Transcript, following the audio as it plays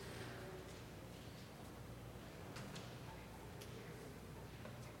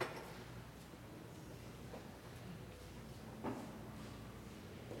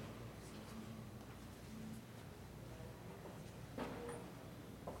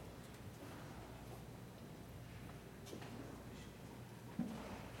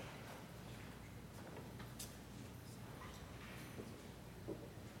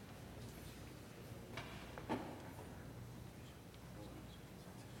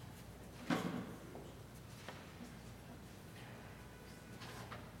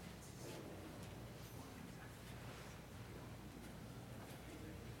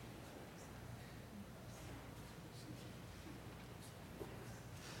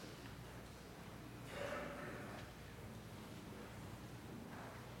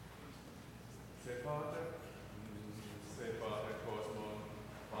Pater, Se Pater Cosmon,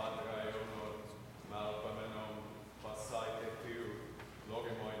 Pater Ionon, Malpamenon, Passaite Tiu,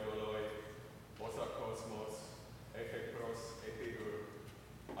 Logimoi Doloi, Osa Cosmos, Ephekros Epigur,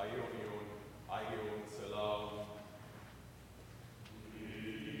 Ionion, Aion Selaum.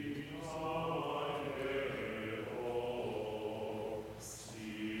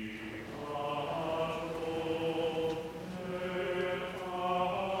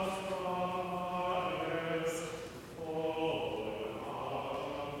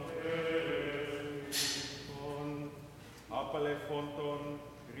 Apele fonton,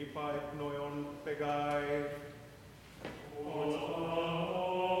 gripa et noion pegae.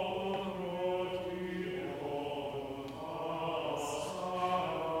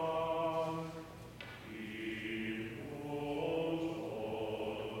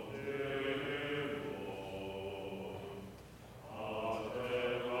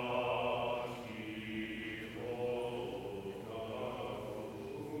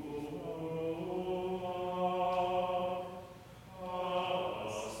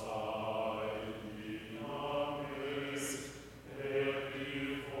 Every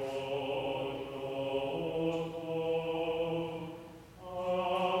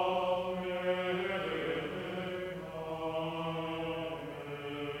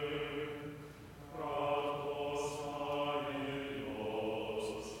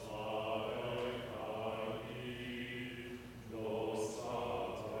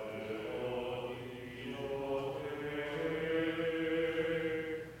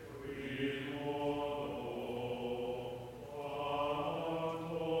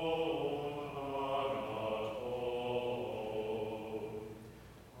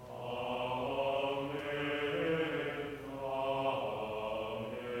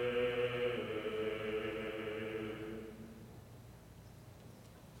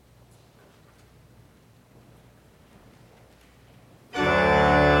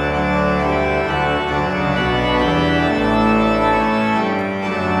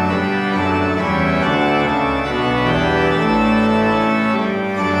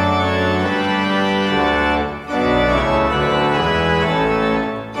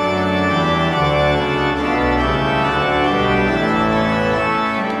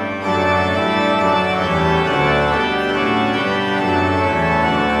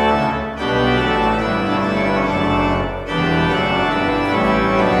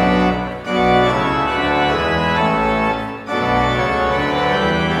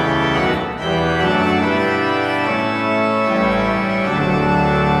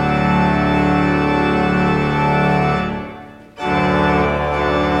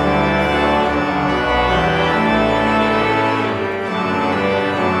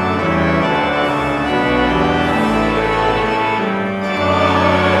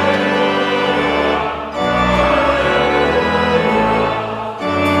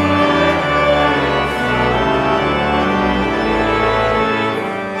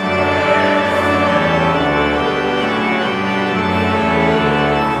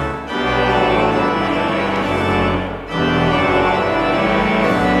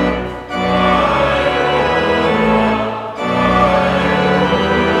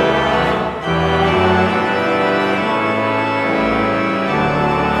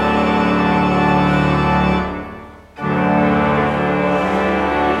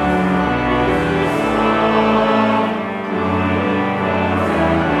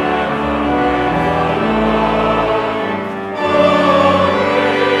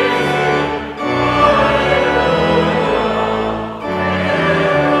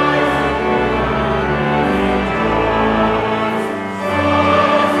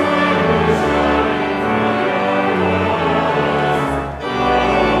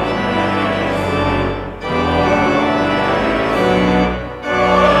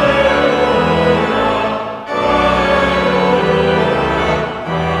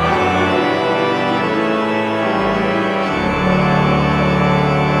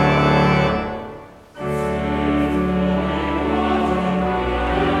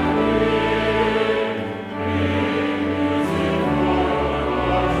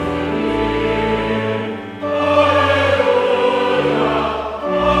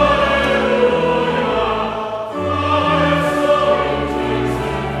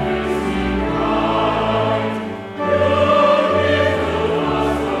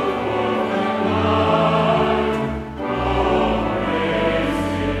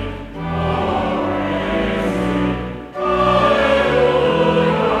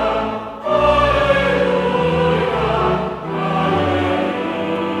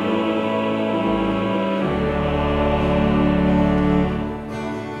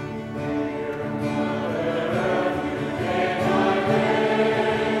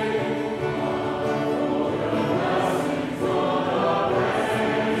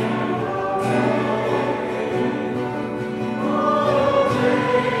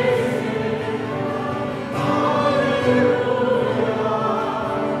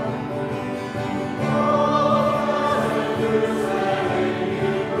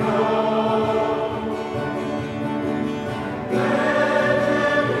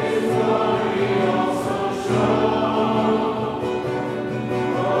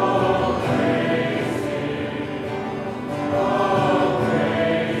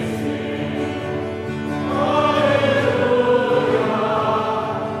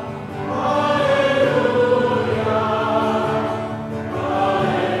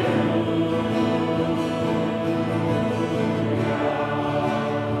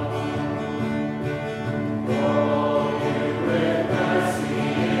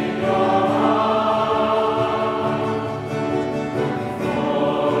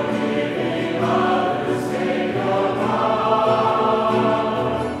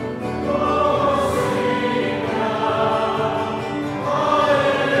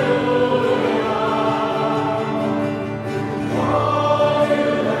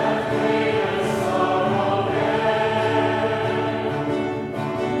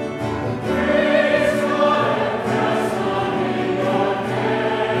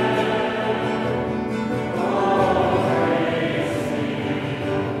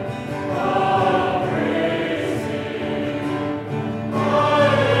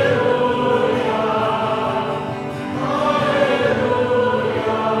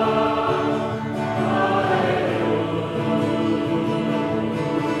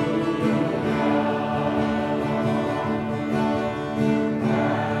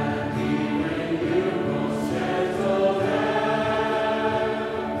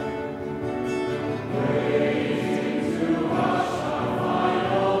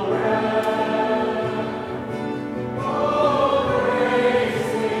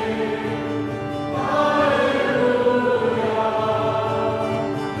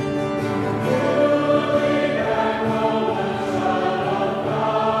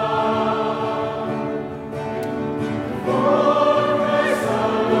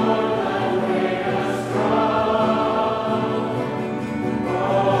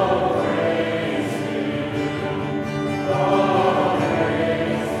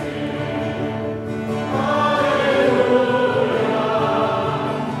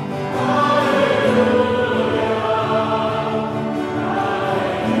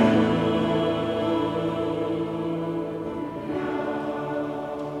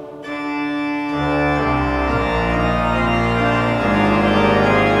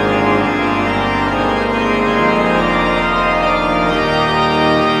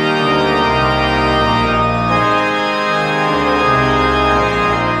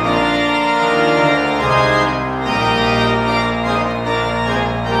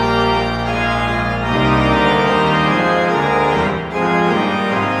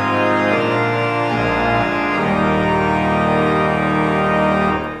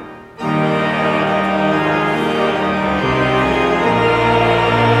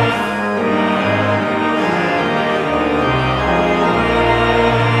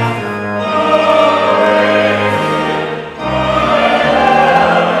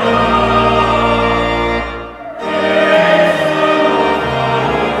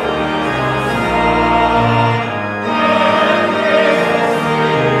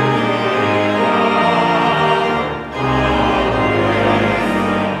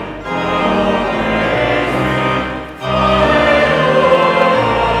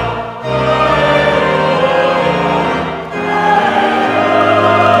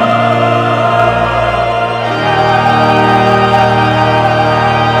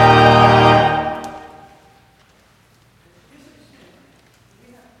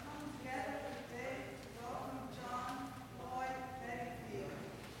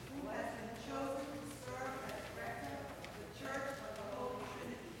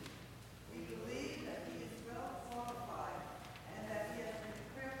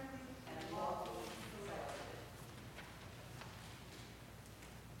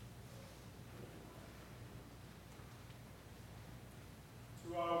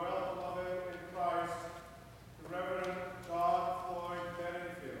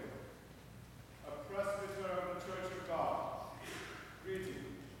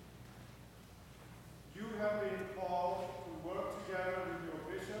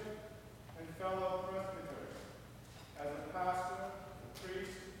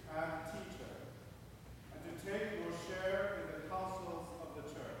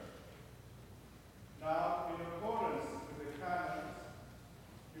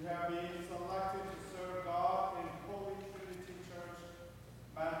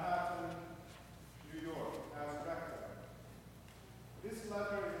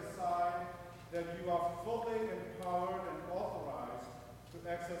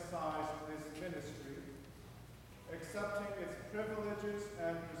privileges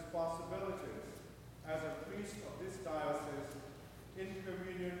and responsibilities as a priest of this diocese in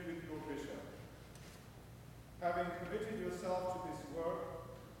communion with your bishop. Having committed yourself to this work,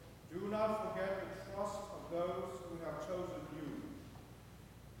 do not forget the trust of those who have chosen you.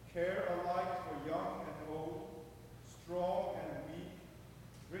 Care alike for young and old, strong and weak,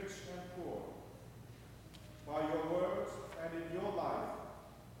 rich and poor. By your words and in your life,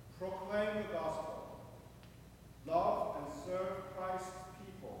 proclaim the gospel. Love and serve Christ's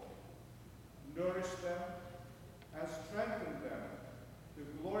people. Nourish them and strengthen them to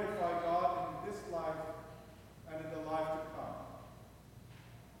glorify God in this life and in the life to come.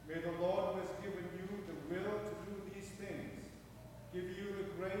 May the Lord who has given you the will to do these things give you the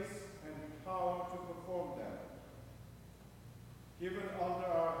grace and power to perform them. Given under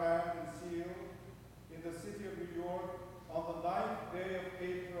our hand and seal in the city of New York on the 9th day of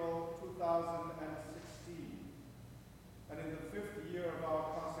April 2016, and in the 5th year of our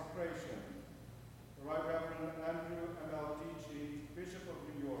consecration, the Right Reverend Andrew M.L. Dici, Bishop of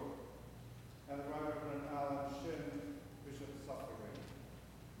New York, and the Right Reverend Alan Shin, Bishop of Suffolk.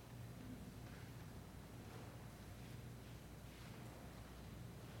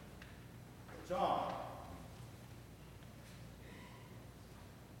 John,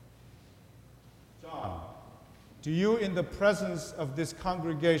 do you, in the presence of this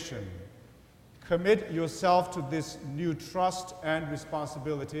congregation, commit yourself to this new trust and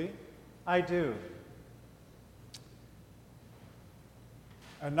responsibility? I do.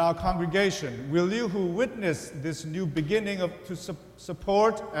 And now, congregation, will you who witness this new beginning to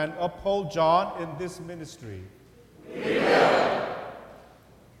support and uphold John in this ministry? We will.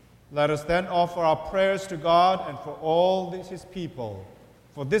 Let us then offer our prayers to God and for all his people,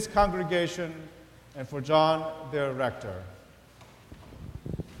 for this congregation, and for John, their rector.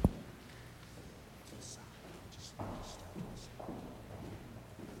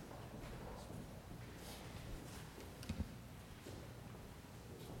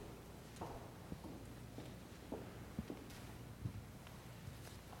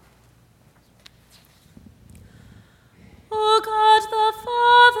 O God the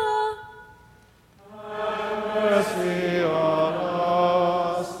Father, have mercy on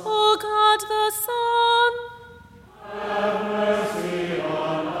us. O God the Son, Have mercy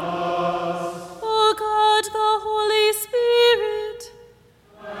on us. O God the Holy Spirit,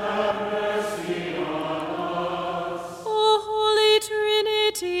 Have mercy on us. O Holy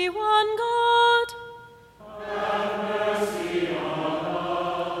Trinity, one God, Have mercy on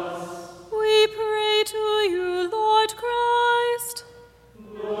us. we pray to you, Lord Christ.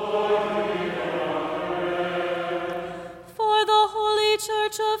 For the Holy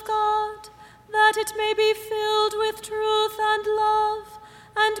Church of God, that it may be filled with truth and love,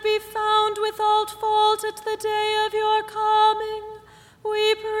 and be found without fault at the day of your coming,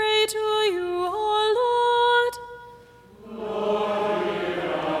 we pray to you, O Lord.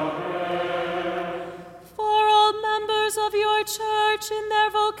 For all members of your church in their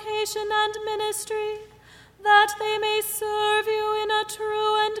vocation and ministry, that they may serve you in a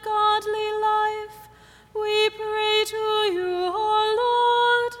true and godly life, we pray to you, O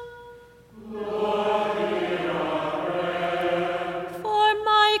Lord. For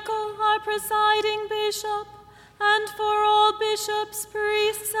Michael, our presiding bishop, and for all bishops,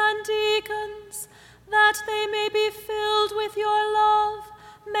 priests, and deacons, that they may be filled with your love,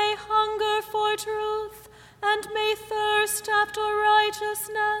 may hunger for truth, and may thirst after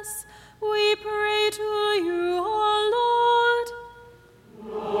righteousness, we pray to you, O Lord.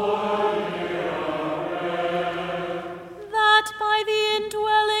 That by the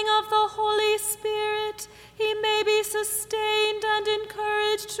indwelling of the Holy Spirit he may be sustained and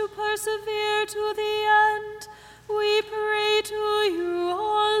encouraged to persevere to the end, we pray to you,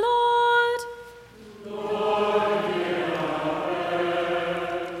 O Lord.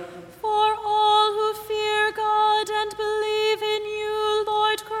 For all who fear God and believe in you,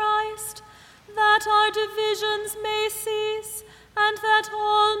 Lord Christ, that our divisions may cease, and that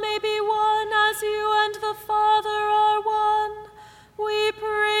all may be one as you and the Father are one, we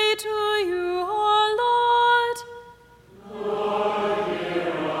pray to you, O Lord.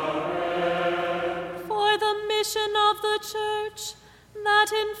 For the mission of the Church,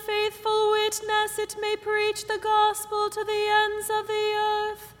 that in faithful witness it may preach the gospel to the ends of the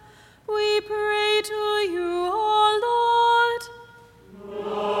earth, we pray to you, O Lord.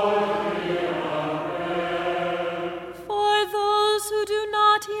 For those who do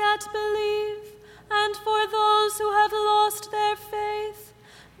not yet believe, and for those who have lost their faith,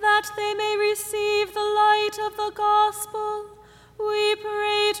 that they may receive the light of the gospel, we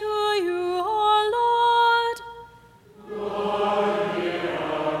pray to you, O Lord. Lord, hear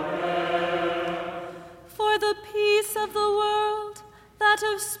our prayer. For the peace of the world, that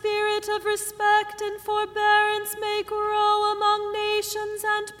a spirit of respect and forbearance may grow among nations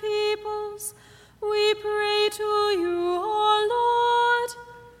and peoples, we pray to you, O Lord.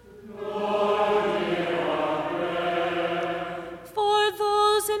 Lord, hear our prayer. For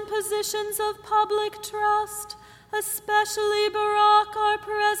those in positions of public trust, especially Barack, our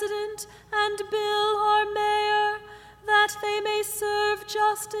president, and Bill, our mayor, that they may serve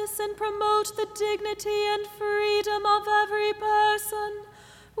justice and promote the dignity and freedom of every person,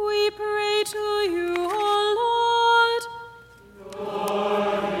 we pray to you, O Lord.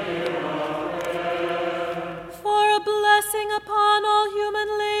 Lord, hear our prayer. For a blessing upon all human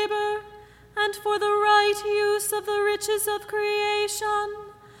labor, and for the right use of the riches of creation,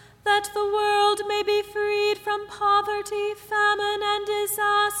 that the world may be freed from poverty, famine, and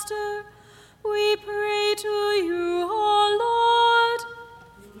disaster, we pray to you, O Lord.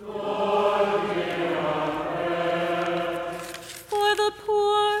 Lord, hear our prayer. For the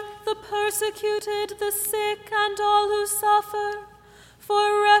poor, the persecuted, the sick, and all who suffer,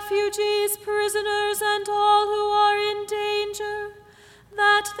 for refugees, prisoners, and all who are in danger,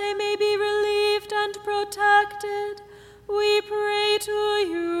 that they may be relieved and protected, we pray to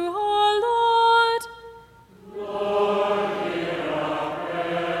you, O Lord. Lord, hear our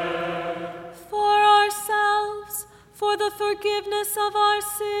prayer. For ourselves, for the forgiveness of our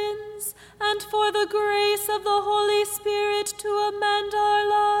sins, and for the grace of the Holy Spirit to amend our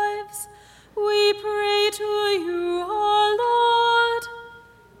lives, we pray to you, O Lord.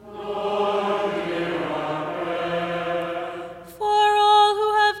 Lord, hear our prayer. For all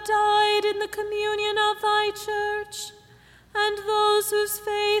who have died in the communion of thy church, and those whose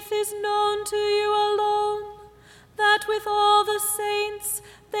faith is known to you alone, that with all the saints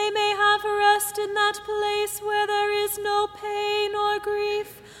they may have rest in that place where there is no pain or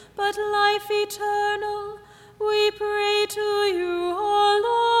grief, but life eternal, we pray to you, O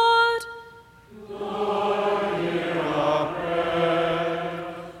Lord. Lord, hear our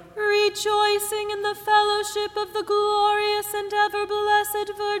prayer. Rejoicing in the fellowship of the glorious and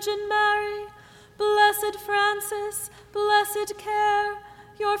ever-blessed Virgin Mary, Blessed Francis, Blessed Care,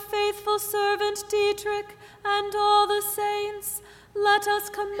 your faithful servant Dietrich, and all the saints, let us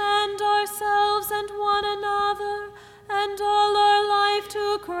commend ourselves and one another, and all our life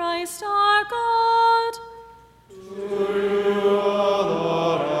to Christ our God. To you, O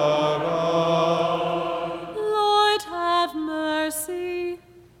Lord our God. Lord, have mercy.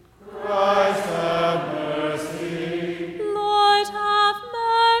 Christ, have mercy. Lord, have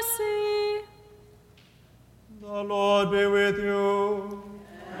mercy. The Lord be with you.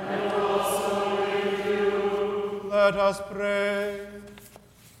 And also with you. Let us pray.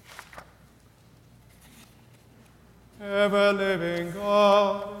 Ever-living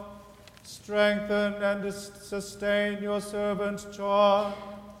God, strengthen and sustain your servant John,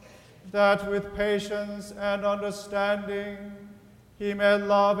 that with patience and understanding he may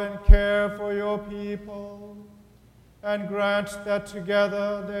love and care for your people, and grant that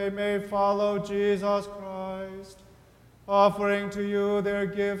together they may follow Jesus Christ, offering to you their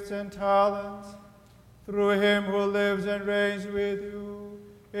gifts and talents, through him who lives and reigns with you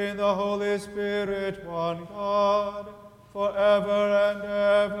in the Holy Spirit, one God, forever and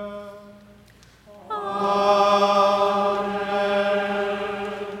ever. Amen.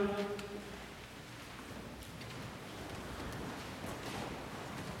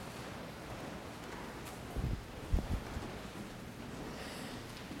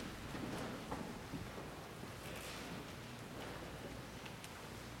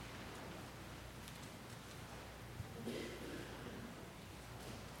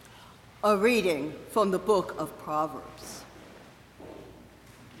 A reading from the book of Proverbs.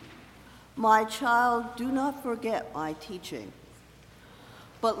 My child, do not forget my teaching,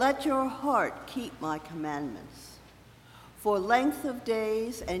 but let your heart keep my commandments. For length of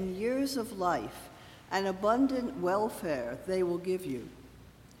days and years of life and abundant welfare they will give you.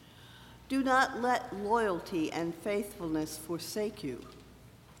 Do not let loyalty and faithfulness forsake you.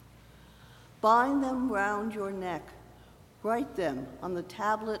 Bind them round your neck. Write them on the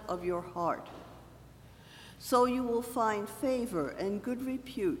tablet of your heart. So you will find favor and good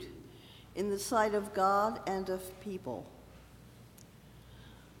repute in the sight of God and of people.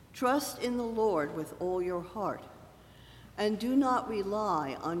 Trust in the Lord with all your heart, and do not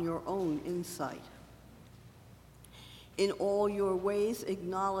rely on your own insight. In all your ways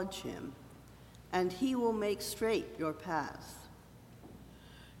acknowledge him, and he will make straight your paths.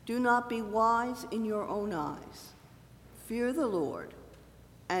 Do not be wise in your own eyes. Fear the Lord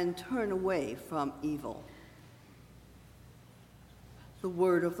and turn away from evil. The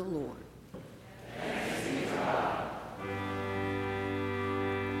word of the Lord. Thanks be to God.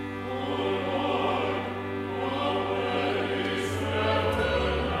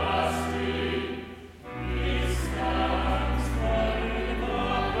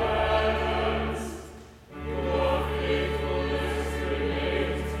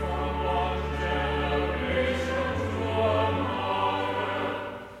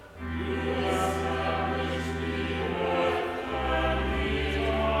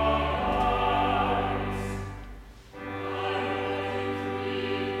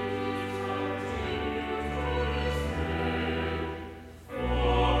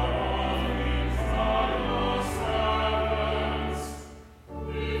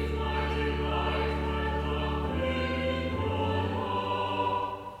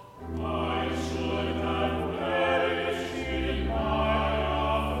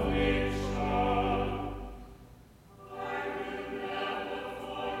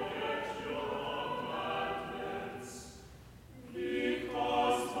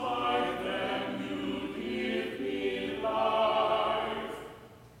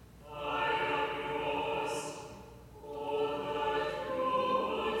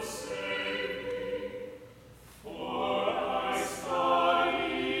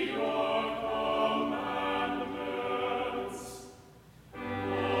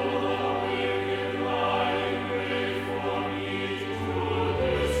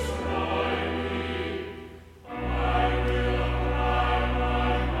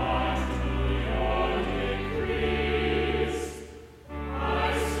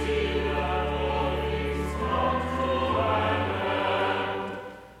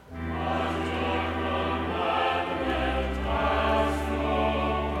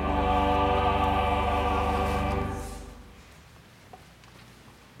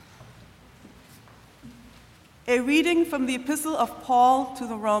 A reading from the Epistle of Paul to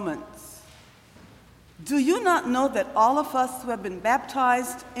the Romans. Do you not know that all of us who have been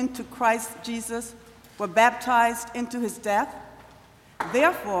baptized into Christ Jesus were baptized into his death?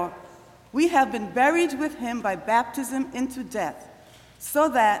 Therefore, we have been buried with him by baptism into death, so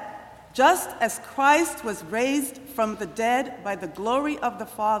that, just as Christ was raised from the dead by the glory of the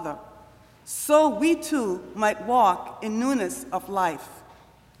Father, so we too might walk in newness of life.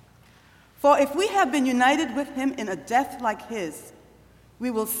 For if we have been united with him in a death like his,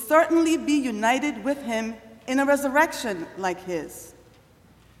 we will certainly be united with him in a resurrection like his.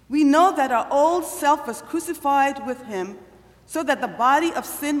 We know that our old self was crucified with him so that the body of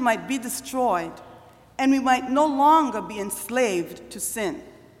sin might be destroyed and we might no longer be enslaved to sin.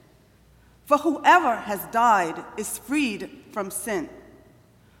 For whoever has died is freed from sin.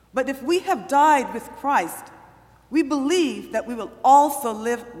 But if we have died with Christ, we believe that we will also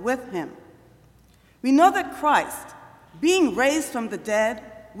live with him. We know that Christ, being raised from the dead,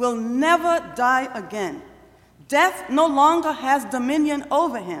 will never die again. Death no longer has dominion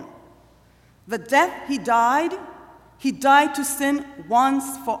over him. The death he died to sin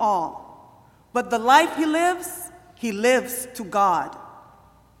once for all. But the life he lives to God.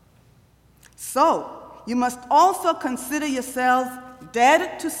 So, you must also consider yourselves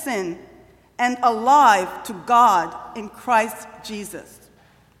dead to sin and alive to God in Christ Jesus.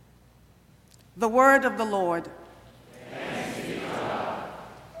 The word of the Lord. Thanks be to God.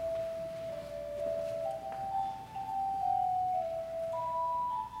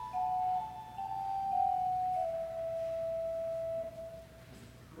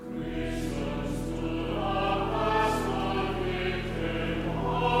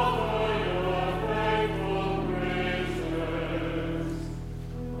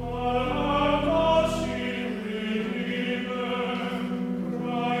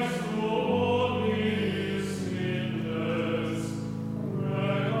 Christ, Holy Spirit.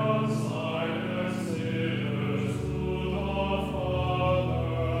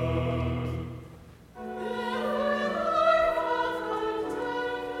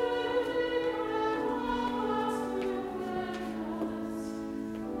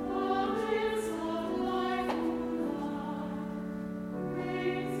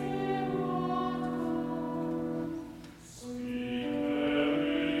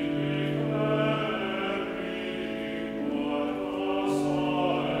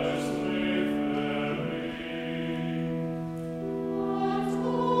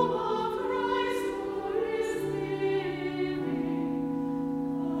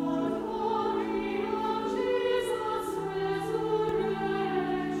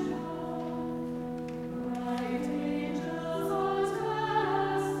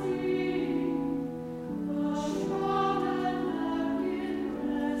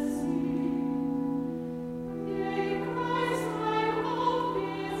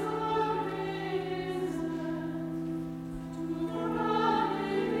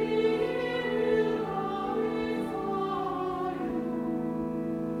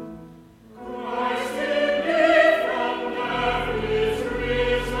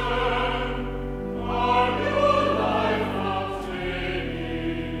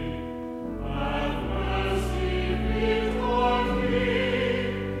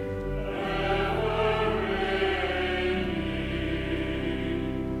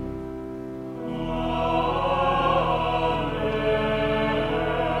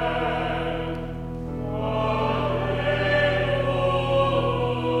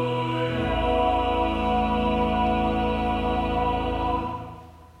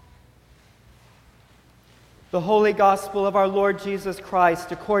 The Holy Gospel of our Lord Jesus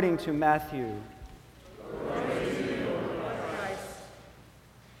Christ according to Matthew.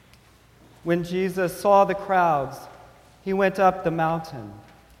 When Jesus saw the crowds, he went up the mountain,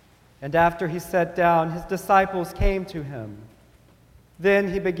 and after he sat down, his disciples came to him. Then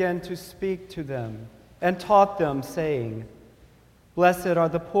he began to speak to them and taught them, saying, "Blessed are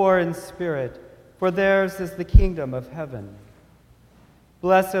the poor in spirit, for theirs is the kingdom of heaven.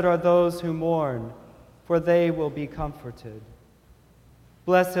 Blessed are those who mourn, for they will be comforted.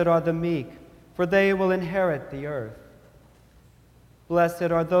 Blessed are the meek, for they will inherit the earth.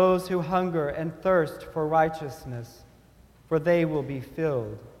 Blessed are those who hunger and thirst for righteousness, for they will be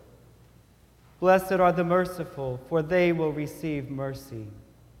filled. Blessed are the merciful, for they will receive mercy.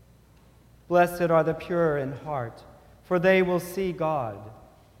 Blessed are the pure in heart, for they will see God.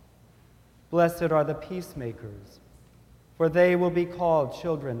 Blessed are the peacemakers, for they will be called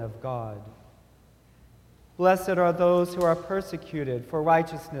children of God. Blessed are those who are persecuted for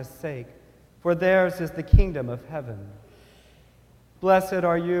righteousness' sake, for theirs is the kingdom of heaven. Blessed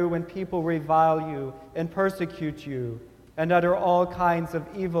are you when people revile you and persecute you and utter all kinds of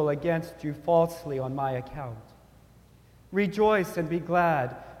evil against you falsely on my account. Rejoice and be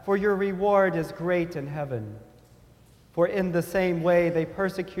glad, for your reward is great in heaven. For in the same way they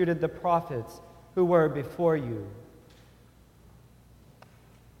persecuted the prophets who were before you."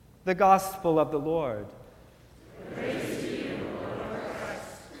 The Gospel of the Lord. Praise to you, Lord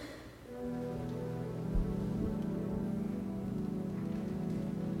Christ.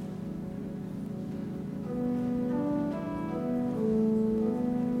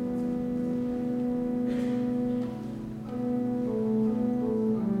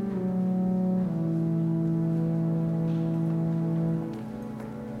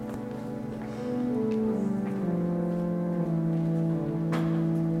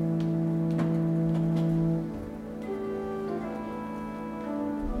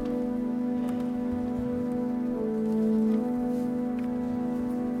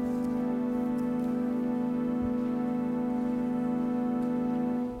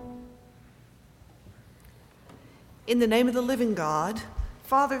 In the name of the living God,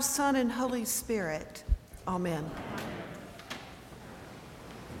 Father, Son, and Holy Spirit, amen.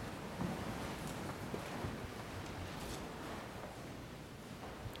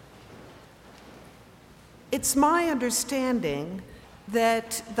 It's my understanding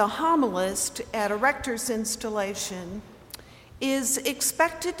that the homilist at a rector's installation is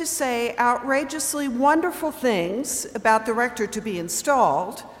expected to say outrageously wonderful things about the rector to be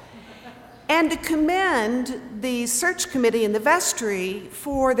installed, and to commend the search committee in the vestry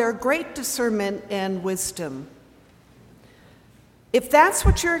for their great discernment and wisdom. If that's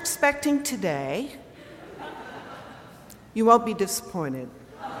what you're expecting today, you won't be disappointed.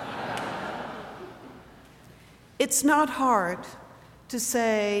 It's not hard to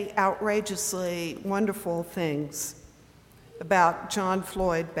say outrageously wonderful things about John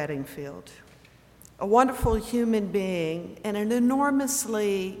Floyd Bedingfield, a wonderful human being and an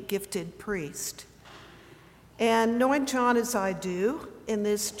enormously gifted priest. And knowing John as I do, in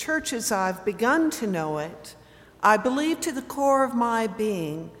this church as I've begun to know it, I believe to the core of my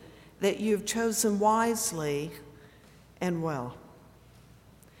being that you've chosen wisely and well.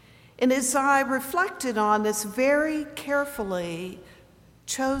 And as I reflected on this very carefully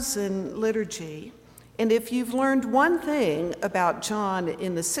chosen liturgy, and if you've learned one thing about John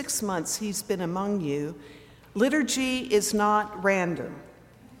in the 6 months he's been among you, liturgy is not random.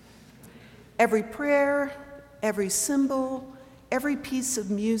 Every prayer, every symbol, every piece of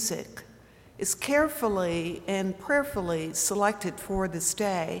music is carefully and prayerfully selected for this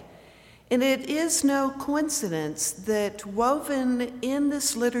day. And it is no coincidence that woven in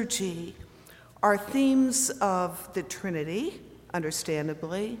this liturgy are themes of the Trinity,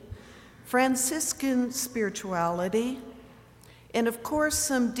 understandably, Franciscan spirituality, and of course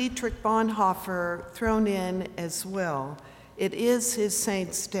some Dietrich Bonhoeffer thrown in as well. It is his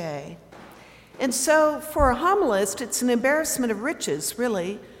saint's day. And so for a homilist, it's an embarrassment of riches,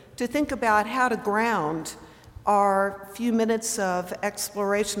 really, to think about how to ground our few minutes of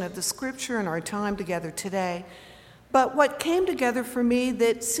exploration of the scripture and our time together today. But what came together for me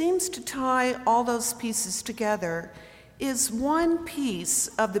that seems to tie all those pieces together is one piece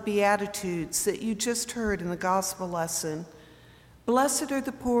of the Beatitudes that you just heard in the gospel lesson. Blessed are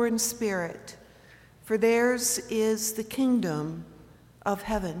the poor in spirit, for theirs is the kingdom of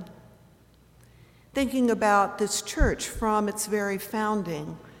heaven. Thinking about this church from its very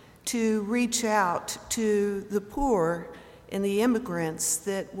founding, to reach out to the poor and the immigrants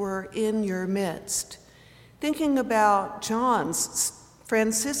that were in your midst. Thinking about John's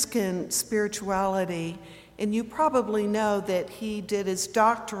Franciscan spirituality and you probably know that he did his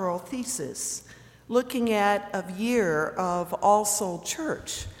doctoral thesis looking at a year of All Soul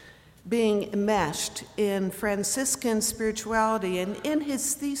Church being enmeshed in Franciscan spirituality. And in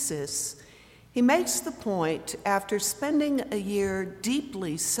his thesis, he makes the point, after spending a year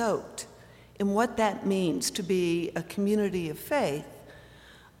deeply soaked in what that means to be a community of faith,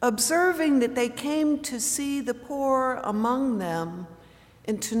 observing that they came to see the poor among them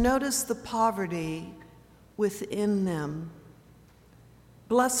and to notice the poverty within them.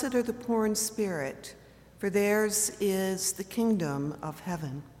 Blessed are the poor in spirit, for theirs is the kingdom of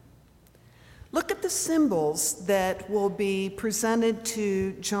heaven. Look at the symbols that will be presented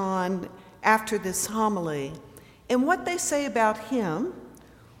to John after this homily and what they say about him,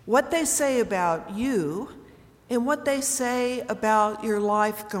 what they say about you, and what they say about your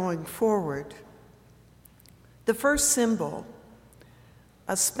life going forward. The first symbol,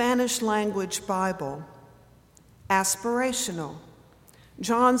 a Spanish language Bible, aspirational.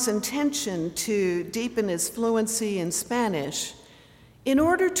 John's intention to deepen his fluency in Spanish in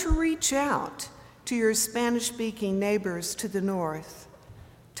order to reach out to your Spanish-speaking neighbors to the north,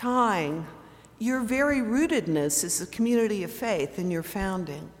 tying your very rootedness as a community of faith in your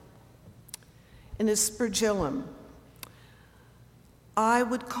founding. And a Spurgillum, I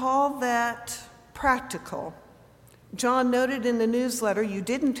would call that practical. John noted in the newsletter you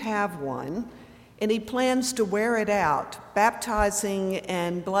didn't have one, and he plans to wear it out, baptizing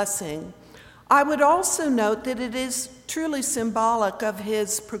and blessing. I would also note that it is truly symbolic of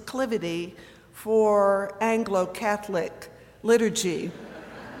his proclivity for Anglo-Catholic liturgy.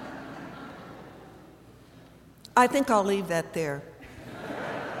 I think I'll leave that there.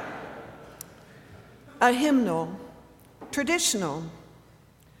 A hymnal, traditional.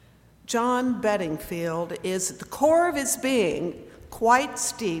 John Bedingfield is at the core of his being quite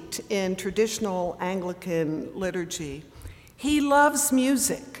steeped in traditional Anglican liturgy. He loves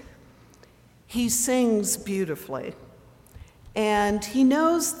music. He sings beautifully. And he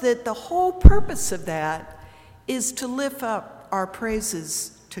knows that the whole purpose of that is to lift up our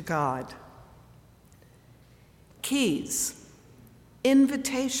praises to God. Keys,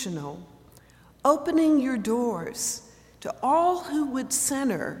 invitational, opening your doors to all who would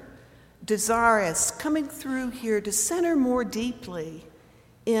center, desire us coming through here to center more deeply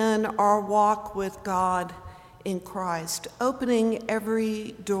in our walk with God in Christ, opening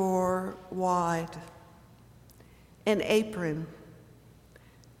every door wide. An apron.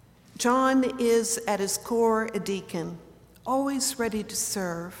 John is at his core a deacon, always ready to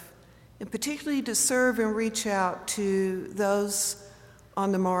serve, and particularly to serve and reach out to those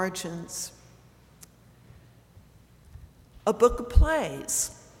on the margins. A book of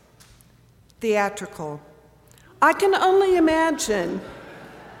plays, theatrical. I can only imagine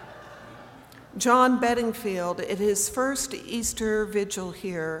John Bedingfield at his first Easter vigil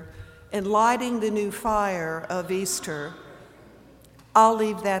here and lighting the new fire of Easter. I'll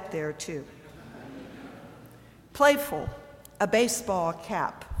leave that there too. Playful, a baseball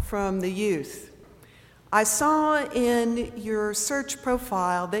cap from the youth. I saw in your search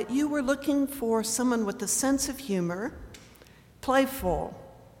profile that you were looking for someone with a sense of humor, playful,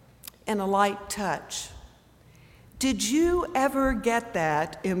 and a light touch. Did you ever get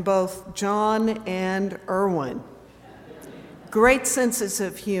that in both John and Erwin? Great senses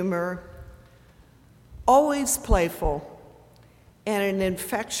of humor, always playful, and an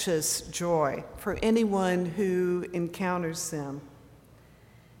infectious joy for anyone who encounters them.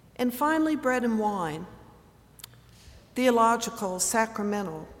 And finally, bread and wine, theological,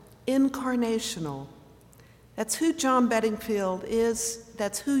 sacramental, incarnational. That's who John Bedingfield is.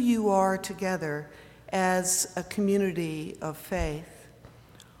 That's who you are together as a community of faith.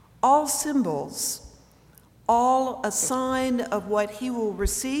 All symbols, all a sign of what he will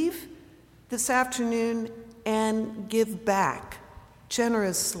receive this afternoon and give back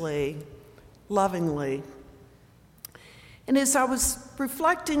generously, lovingly. And as I was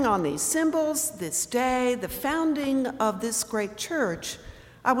reflecting on these symbols, this day, the founding of this great church,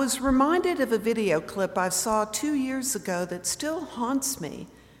 I was reminded of a video clip I saw 2 years ago that still haunts me.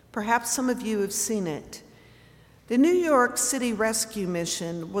 Perhaps some of you have seen it. The New York City Rescue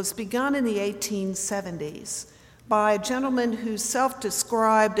Mission was begun in the 1870s by a gentleman who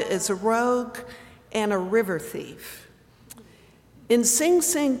self-described as a rogue and a river thief. In Sing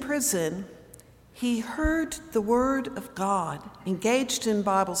Sing prison, he heard the word of God, engaged in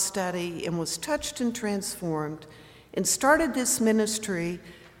Bible study, and was touched and transformed, and started this ministry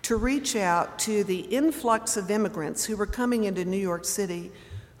to reach out to the influx of immigrants who were coming into New York City,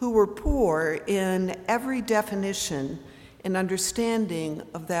 who were poor in every definition and understanding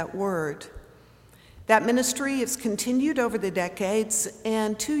of that word. That ministry has continued over the decades,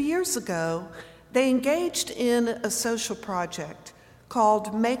 and 2 years ago, they engaged in a social project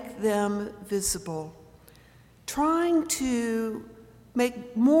called Make Them Visible, trying to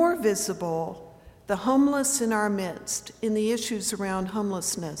make more visible the homeless in our midst in the issues around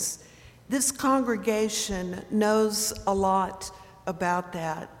homelessness. This congregation knows a lot about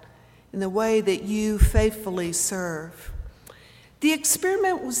that in the way that you faithfully serve. The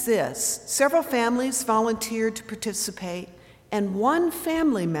experiment was this. Several families volunteered to participate, and one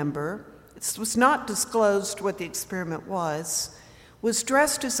family member, it was not disclosed what the experiment was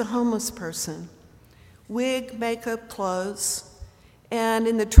dressed as a homeless person, wig, makeup, clothes, and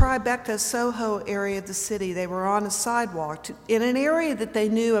in the Tribeca, Soho area of the city, they were on a sidewalk in an area that they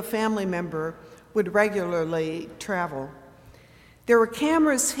knew a family member would regularly travel. There were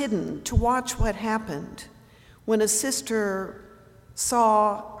cameras hidden to watch what happened when a sister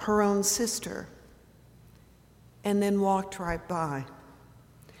saw her own sister and then walked right by.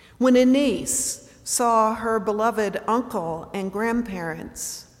 When a niece saw her beloved uncle and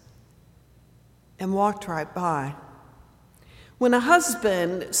grandparents and walked right by. When a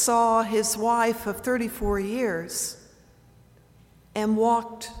husband saw his wife of 34 years and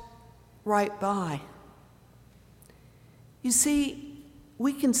walked right by. You see,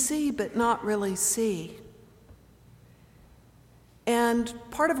 we can see but not really see. And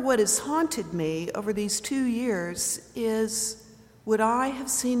part of what has haunted me over these 2 years is, would I have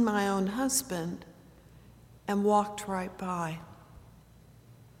seen my own husband and walked right by?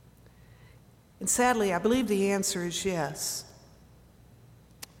 And sadly, I believe the answer is yes.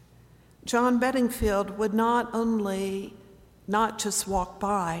 John Bedingfield would not just walk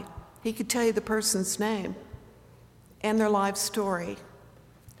by, he could tell you the person's name and their life story.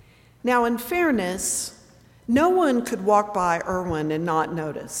 Now, in fairness, no one could walk by Erwin and not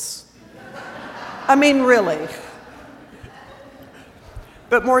notice. I mean, really.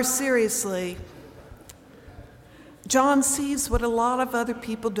 But more seriously, John sees what a lot of other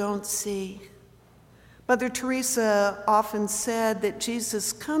people don't see. Mother Teresa often said that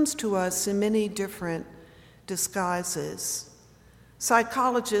Jesus comes to us in many different disguises.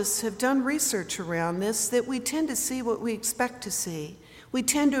 Psychologists have done research around this, that we tend to see what we expect to see. We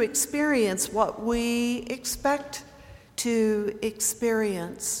tend to experience what we expect to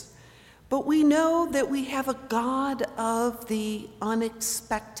experience. But we know that we have a God of the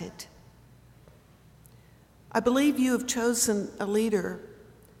unexpected. I believe you have chosen a leader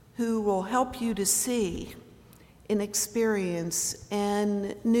who will help you to see and experience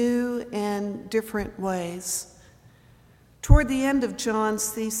in new and different ways. Toward the end of John's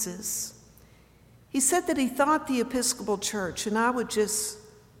thesis, he said that he thought the Episcopal Church, and I would just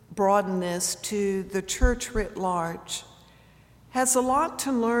broaden this to the church writ large, has a lot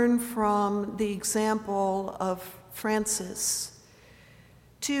to learn from the example of Francis,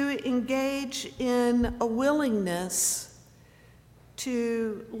 to engage in a willingness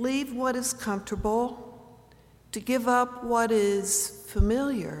to leave what is comfortable, to give up what is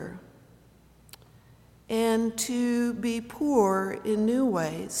familiar, and to be poor in new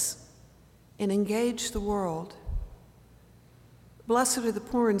ways and engage the world. Blessed are the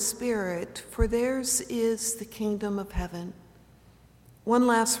poor in spirit, for theirs is the kingdom of heaven. One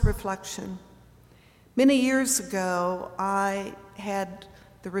last reflection. Many years ago, I had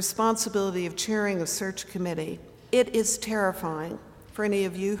the responsibility of chairing a search committee. It is terrifying for any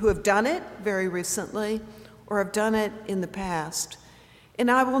of you who have done it very recently or have done it in the past. And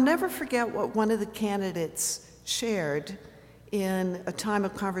I will never forget what one of the candidates shared in a time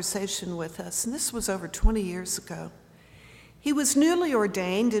of conversation with us, and this was over 20 years ago. He was newly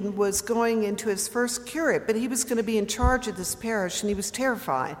ordained and was going into his first curate, but he was going to be in charge of this parish, and he was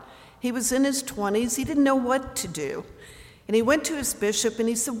terrified. He was in his 20s, he didn't know what to do. And he went to his bishop and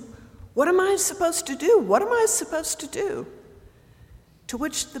he said, "What am I supposed to do? What am I supposed to do?" To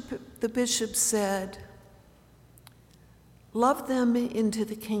which the bishop said, "Love them into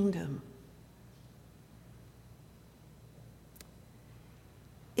the kingdom.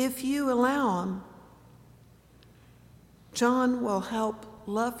 If you allow them, John will help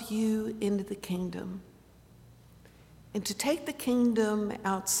love you into the kingdom. And to take the kingdom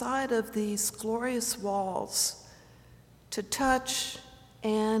outside of these glorious walls, to touch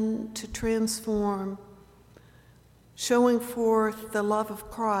and to transform, showing forth the love of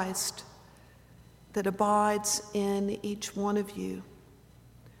Christ that abides in each one of you.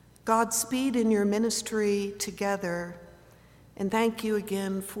 Godspeed in your ministry together, and thank you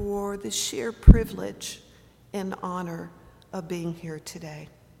again for the sheer privilege and honor of being here today.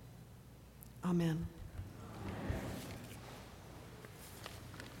 Amen.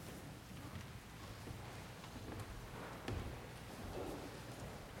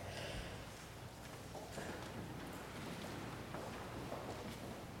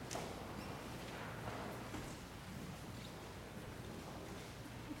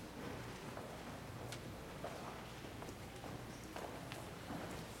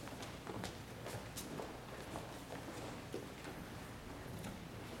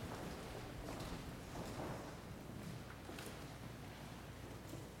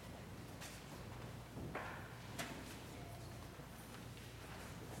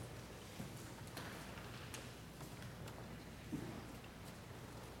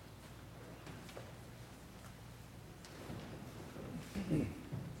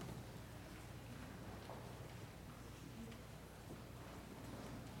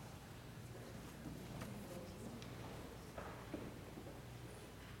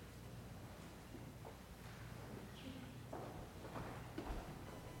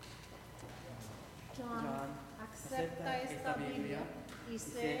 acepta esta Biblia y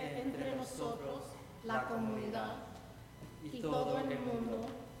sé entre nosotros la comunidad y todo el mundo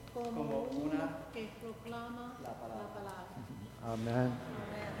como uno que proclama la palabra. Amen.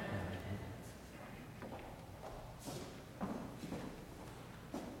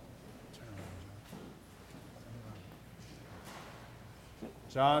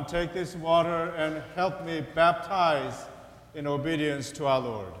 John, take this water and help me baptize in obedience to our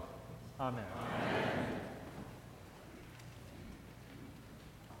Lord. Amen.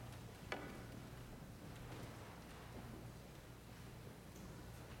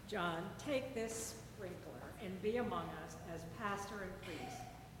 John, take this sprinkler and be among us as pastor and priest.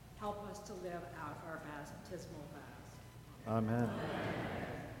 Help us to live out our baptismal vows. Amen.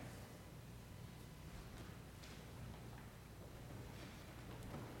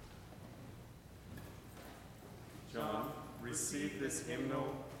 John, receive this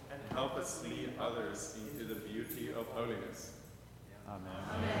hymnal and help us lead others into the beauty of holiness.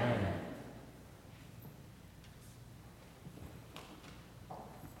 Amen.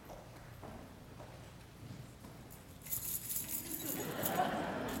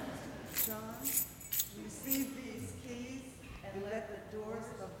 John, receive these keys and let the doors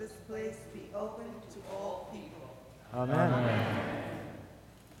of this place be open to all people. Amen.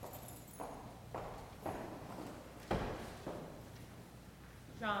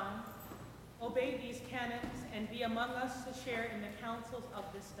 John, obey these canons and be among us to share in the councils of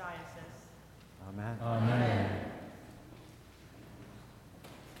this diocese. Amen. Amen.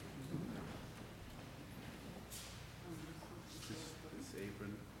 This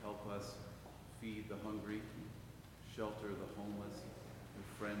apron, help us feed the hungry, shelter the homeless,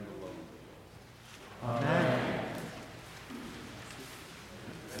 befriend the lonely. Amen.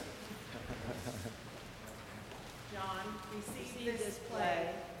 John, receive this play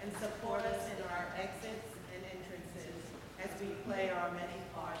and support us in our exits and entrances as we play our many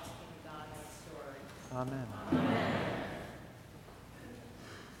parts in God's story. Amen.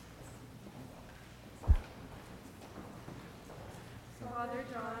 Father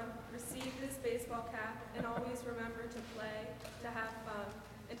John, receive this baseball cap and always remember to play, to have fun,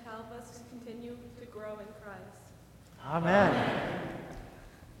 and to help us to continue to grow in Christ. Amen.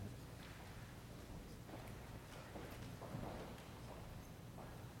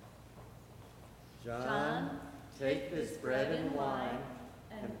 John, take this bread and wine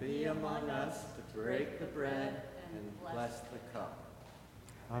and be among us to break the bread and bless the cup.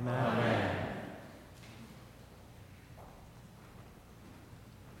 Amen. Amen.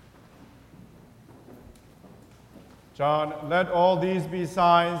 John, let all these be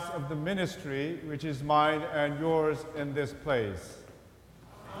signs of the ministry which is mine and yours in this place.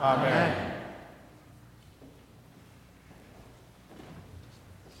 Amen.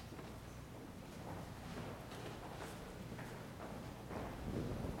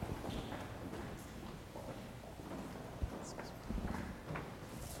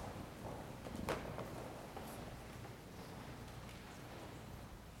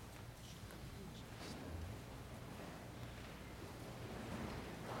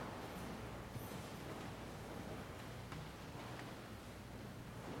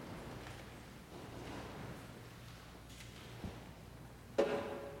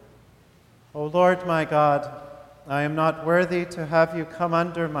 O Lord my God, I am not worthy to have you come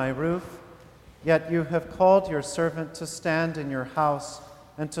under my roof, yet you have called your servant to stand in your house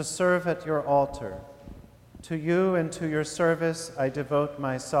and to serve at your altar. To you and to your service I devote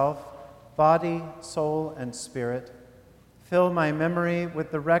myself, body, soul, and spirit. Fill my memory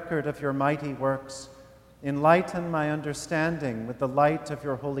with the record of your mighty works. Enlighten my understanding with the light of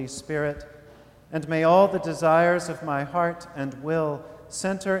your Holy Spirit, and may all the desires of my heart and will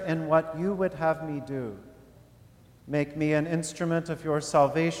center in what you would have me do. Make me an instrument of your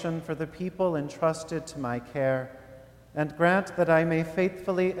salvation for the people entrusted to my care, and grant that I may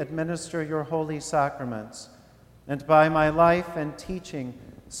faithfully administer your holy sacraments, and by my life and teaching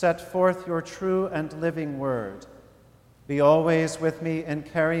set forth your true and living word. Be always with me in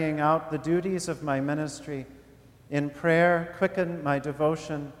carrying out the duties of my ministry. In prayer, quicken my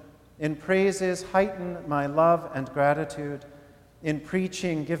devotion. In praises, heighten my love and gratitude. In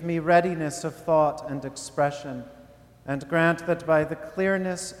preaching, give me readiness of thought and expression, and grant that by the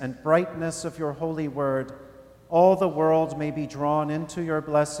clearness and brightness of your holy word, all the world may be drawn into your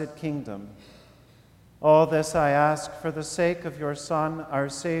blessed kingdom. All this I ask for the sake of your Son, our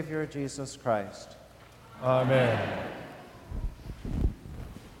Savior, Jesus Christ. Amen.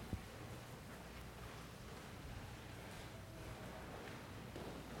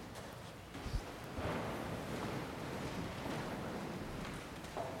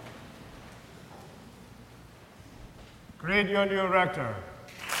 Greet your new rector.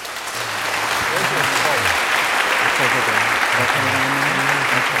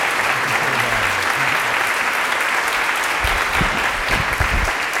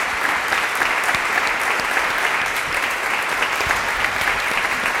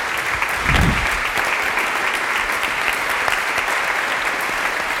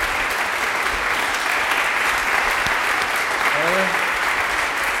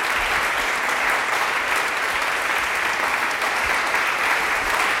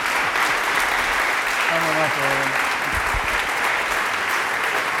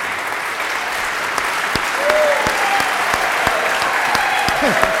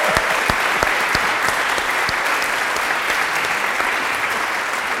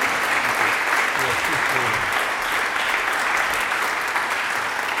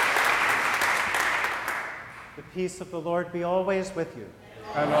 The peace of the Lord be always with you.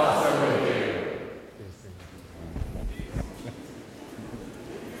 And also with you.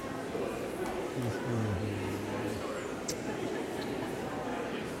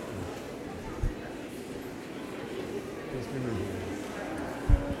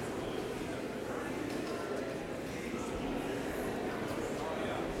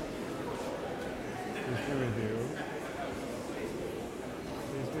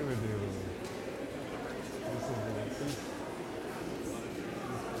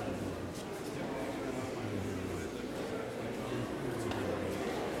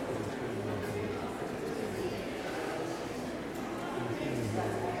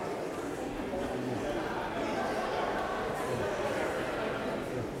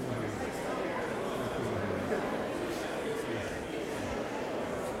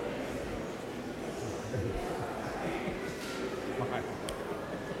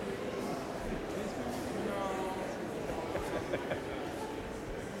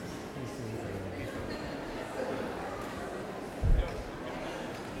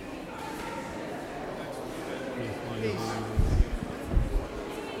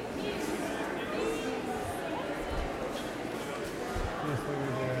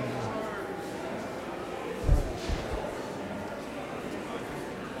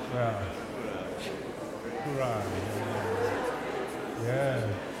 Well, hurrah. Yeah.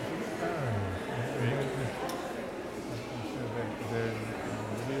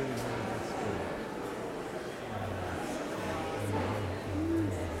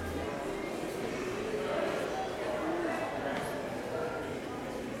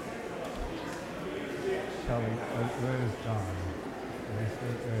 Shelley, where is John? Where is he?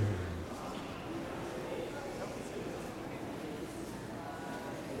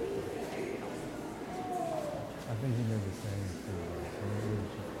 I think he did the same too.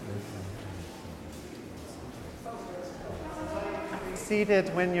 Be seated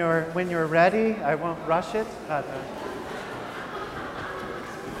when you're ready. I won't rush it, but.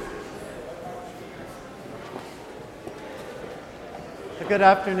 Good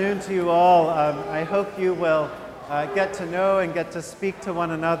afternoon to you all. I hope you will get to know and get to speak to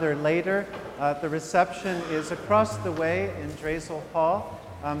one another later. The reception is across the way in Draesel Hall.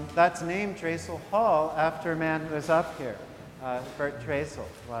 That's named Draesel Hall after a man who is up here. Bert Draesel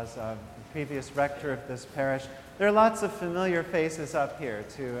was the previous rector of this parish. There are lots of familiar faces up here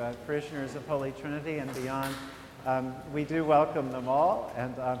to parishioners of Holy Trinity and beyond. We do welcome them all.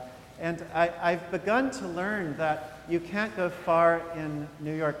 And I've begun to learn that you can't go far in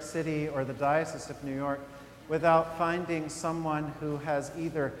New York City or the Diocese of New York without finding someone who has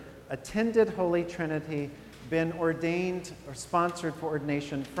either attended Holy Trinity, been ordained or sponsored for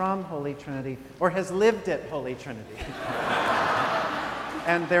ordination from Holy Trinity, or has lived at Holy Trinity.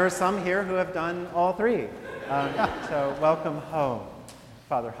 And there are some here who have done all three. So welcome home,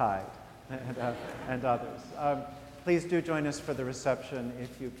 Father Hyde and others. Please do join us for the reception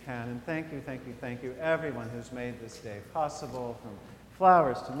if you can. And thank you, everyone who's made this day possible, from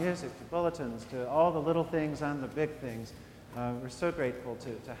flowers to music to bulletins to all the little things and the big things. We're so grateful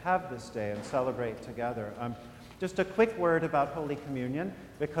to have this day and celebrate together. Just a quick word about Holy Communion,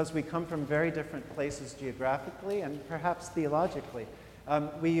 because we come from very different places geographically and perhaps theologically.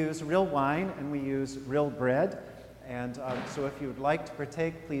 We use real wine and we use real bread. And so if you would like to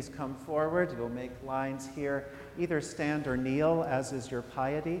partake, please come forward. You'll make lines here. Either stand or kneel, as is your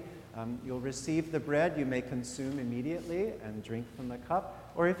piety. You'll receive the bread you may consume immediately and drink from the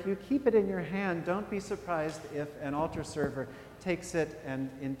cup. Or if you keep it in your hand, don't be surprised if an altar server takes it and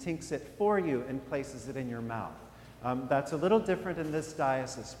intinks it for you and places it in your mouth. That's a little different in this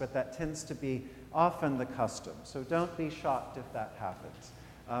diocese, but that tends to be often the custom. So don't be shocked if that happens.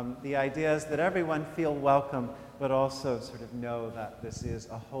 The idea is that everyone feel welcome, but also sort of know that this is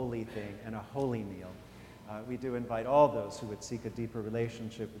a holy thing and a holy meal. We do invite all those who would seek a deeper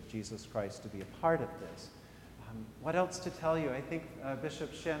relationship with Jesus Christ to be a part of this. What else to tell you? I think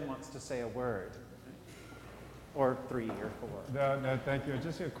Bishop Shen wants to say a word, or 3 or 4. No, thank you.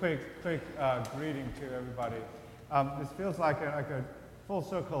 Just a quick greeting to everybody. This feels like a full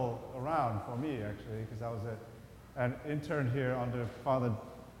circle around for me, actually, because I was an intern here under Father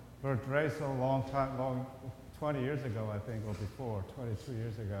Bert Dreisel long 20 years ago, I think, or before, 22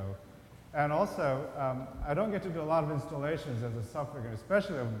 years ago. And also, I don't get to do a lot of installations as a suffragan,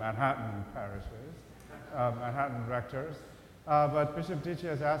 especially of Manhattan parishes, Manhattan rectors. But Bishop Dici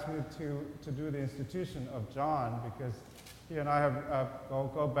has asked me to do the institution of John because he and I have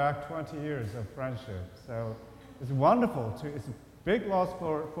go back 20 years of friendship. So it's wonderful. It's a big loss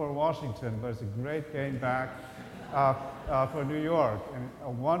for Washington, but it's a great gain back for New York.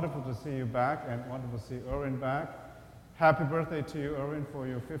 And wonderful to see you back, and wonderful to see Erwin back. Happy birthday to you, Erwin, for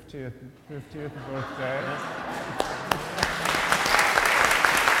your 50th birthday.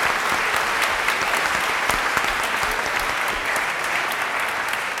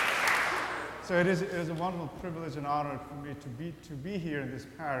 So it is a wonderful privilege and honor for me to be here in this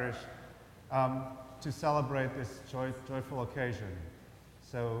parish to celebrate this joyful occasion.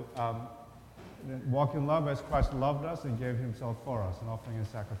 So walk in love as Christ loved us and gave himself for us, an offering and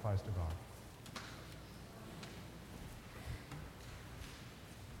sacrifice to God.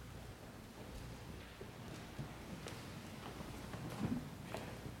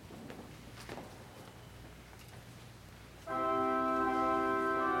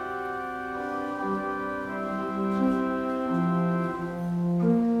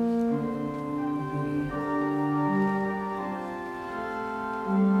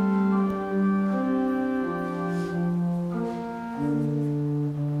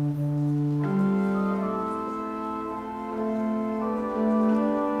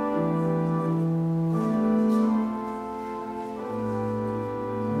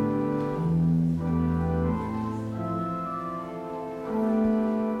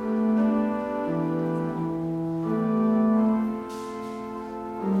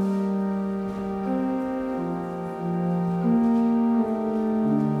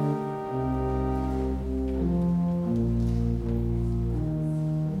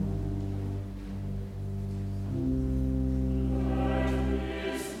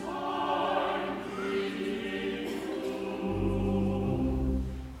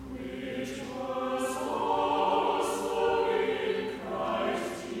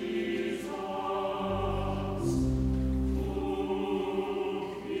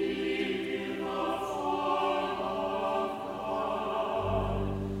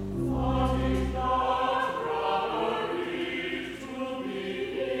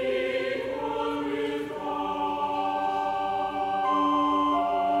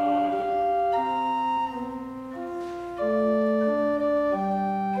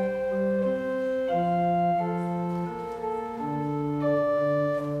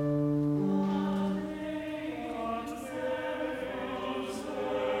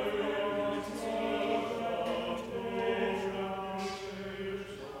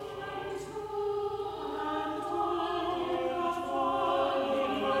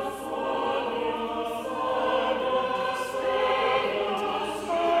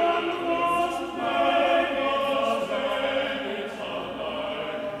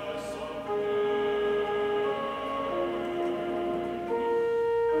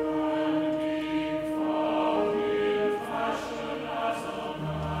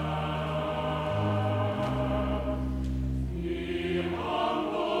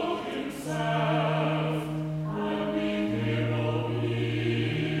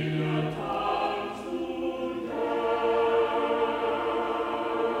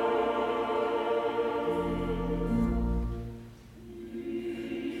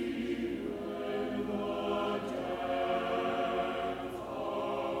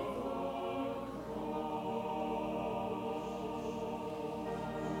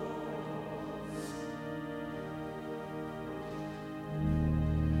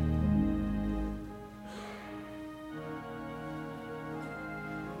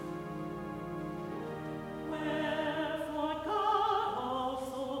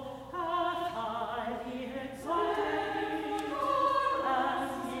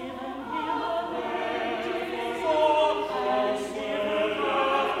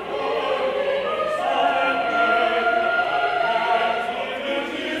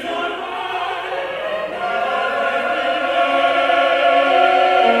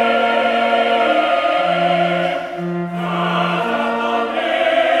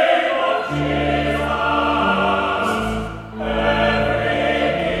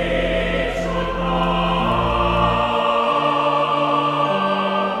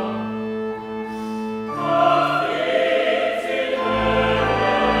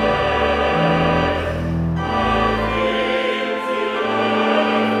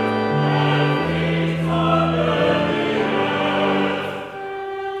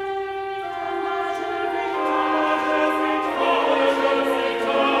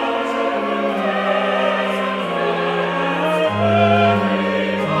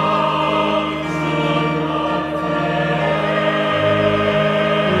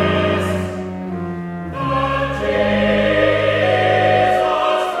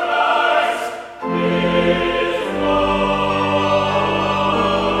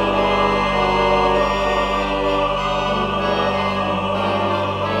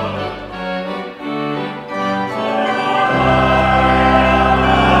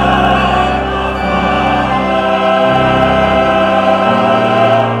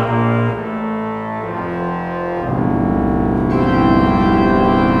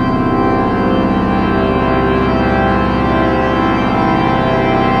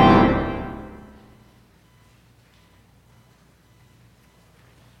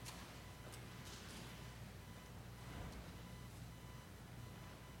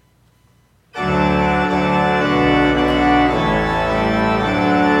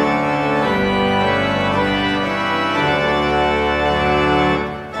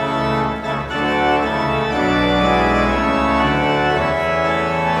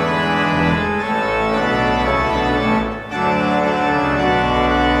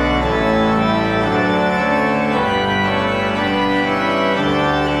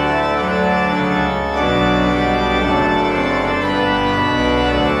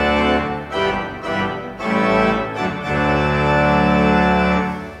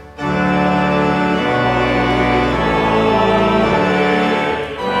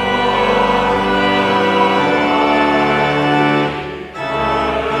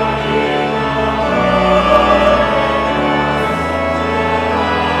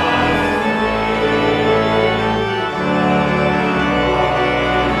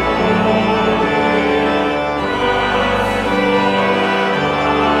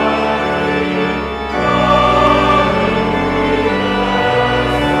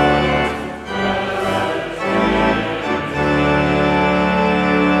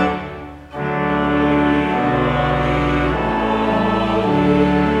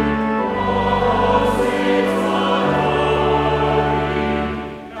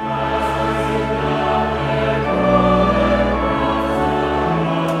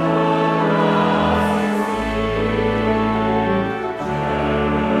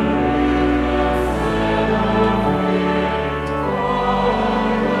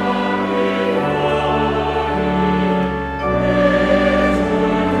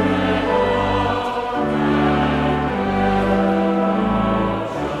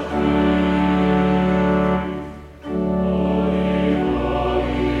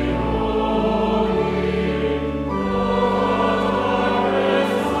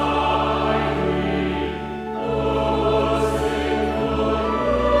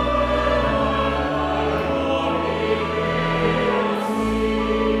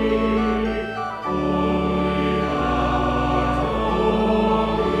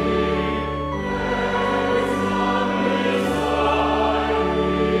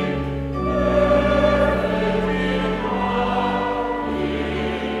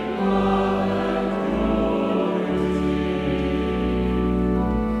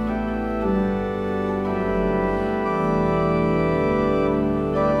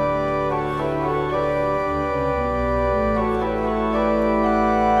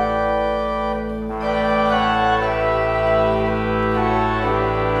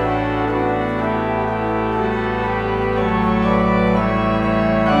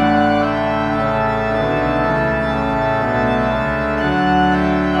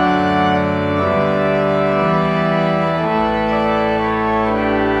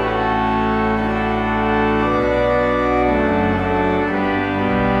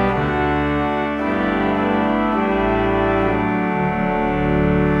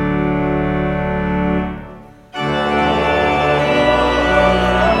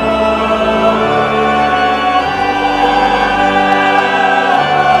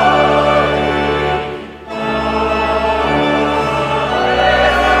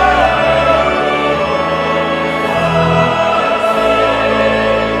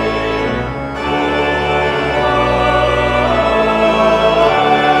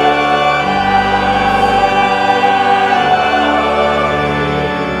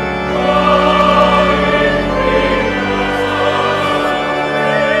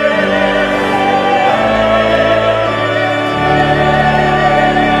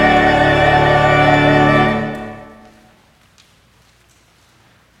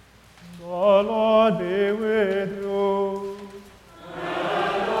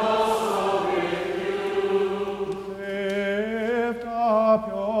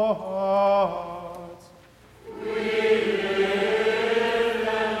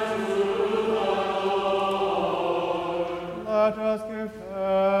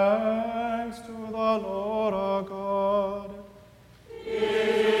 thanks to the Lord our God. It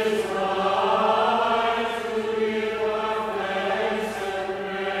is right to give our thanks and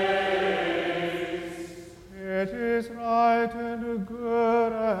praise. It is right and a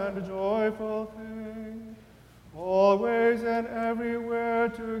good and joyful thing, always and everywhere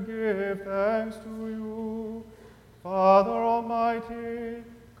to give thanks to you, Father Almighty,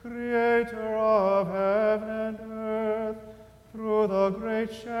 Creator of heaven and earth, through the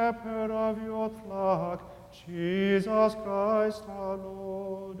great Shepherd of your flock, Jesus Christ our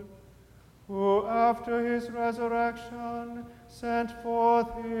Lord, who after his resurrection sent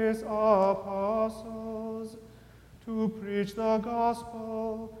forth his apostles to preach the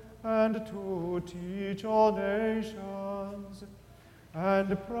gospel and to teach all nations,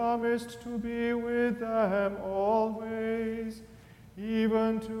 and promised to be with them always,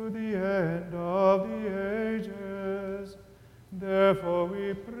 even to the end of the ages. Therefore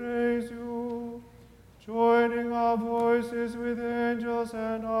we praise you, joining our voices with angels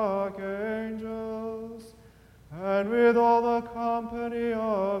and archangels, and with all the company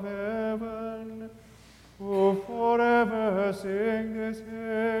of heaven, who forever sing this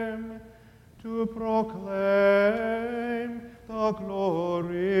hymn, to proclaim the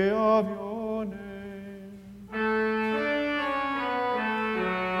glory of your name.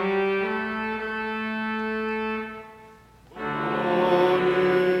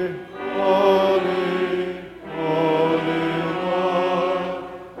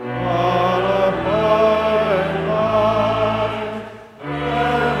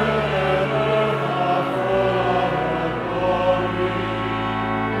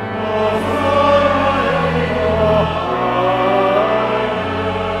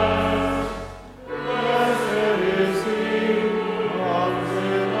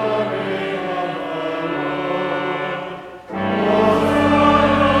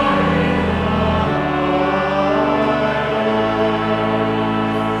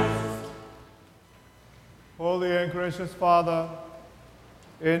 Father,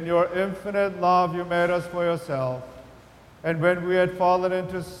 in your infinite love you made us for yourself, and when we had fallen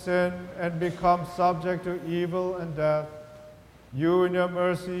into sin and become subject to evil and death, you in your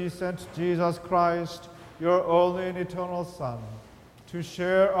mercy sent Jesus Christ, your only and eternal Son, to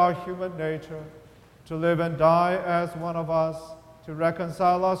share our human nature, to live and die as one of us, to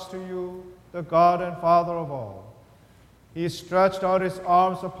reconcile us to you, the God and Father of all. He stretched out his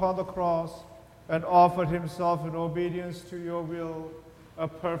arms upon the cross and offered himself in obedience to your will, a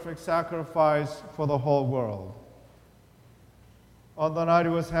perfect sacrifice for the whole world. On the night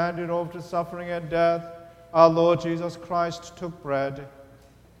he was handed over to suffering and death, our Lord Jesus Christ took bread,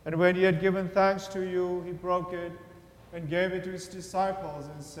 and when he had given thanks to you, he broke it and gave it to his disciples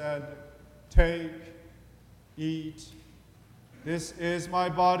and said, "Take, eat. This is my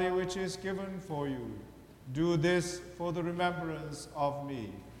body which is given for you. Do this for the remembrance of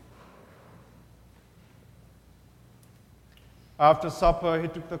me." After supper, he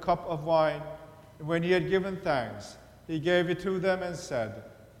took the cup of wine, and when he had given thanks, he gave it to them and said,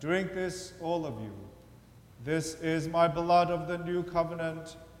 "Drink this, all of you. This is my blood of the new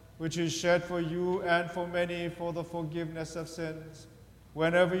covenant, which is shed for you and for many for the forgiveness of sins.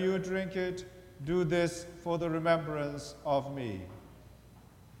 Whenever you drink it, do this for the remembrance of me."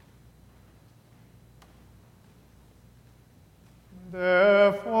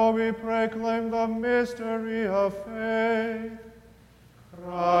 Therefore we proclaim the mystery of faith.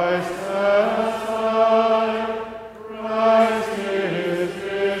 Christ has died, Christ is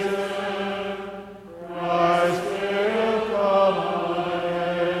risen, Christ will come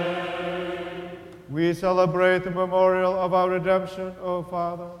again. We celebrate the memorial of our redemption, O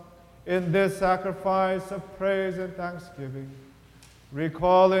Father, in this sacrifice of praise and thanksgiving.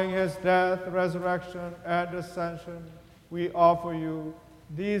 Recalling his death, resurrection, and ascension, we offer you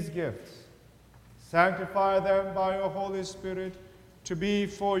these gifts. Sanctify them by your Holy Spirit to be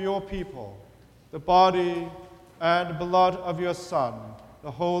for your people, the body and blood of your Son,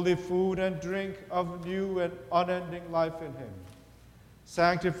 the holy food and drink of new and unending life in him.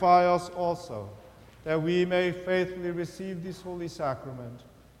 Sanctify us also, that we may faithfully receive this holy sacrament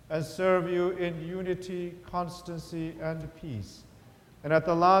and serve you in unity, constancy, and peace. And at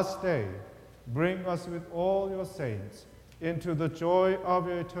the last day, bring us with all your saints into the joy of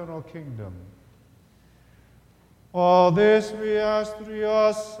your eternal kingdom. All this we ask through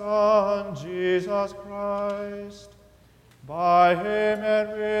your Son, Jesus Christ, by him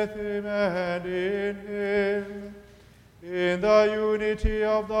and with him and in him, in the unity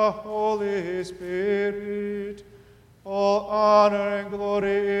of the Holy Spirit. All honor and glory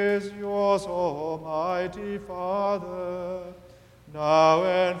is yours, Almighty Father, now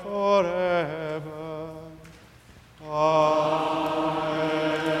and forever. Amen.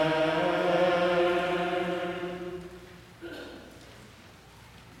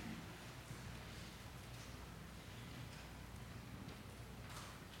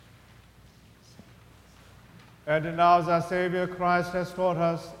 And now, as our Savior Christ has taught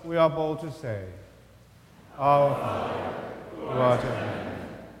us, we are bold to say, Our Father, who art in heaven,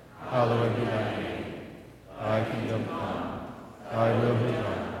 hallowed be thy name. Thy kingdom come, thy will be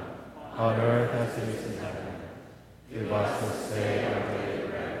done, on earth as it is in heaven. Give us this day our daily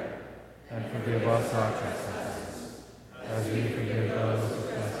bread, and forgive us our trespasses, as we forgive those who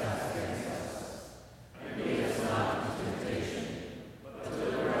trespass against us. And lead us not into temptation, but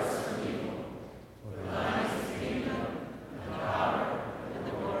deliver us from evil. For thine is the kingdom, and the power, and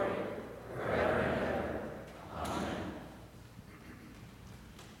the glory, forever and ever. Amen.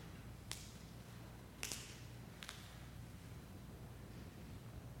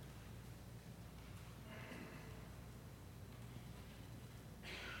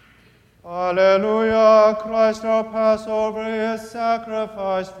 Alleluia, Christ our Passover is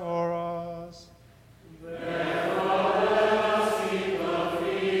sacrificed for us. Therefore let us keep the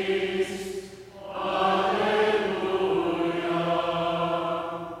feast. Alleluia.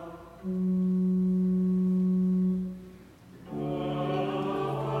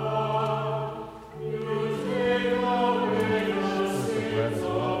 You take away the sins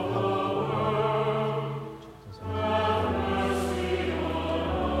of the world. Have mercy on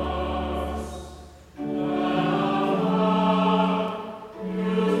us.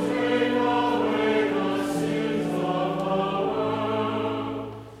 You take away the sins of the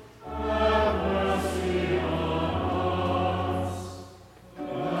world. Have mercy on us.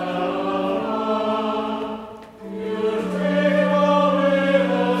 You take away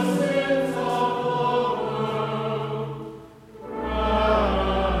the sins of the world.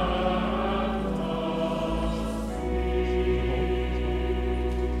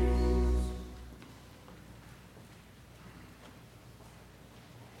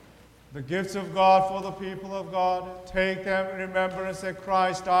 The gifts of God for the people of God, take them in remembrance that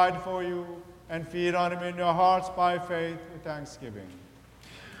Christ died for you, and feed on him in your hearts by faith with thanksgiving.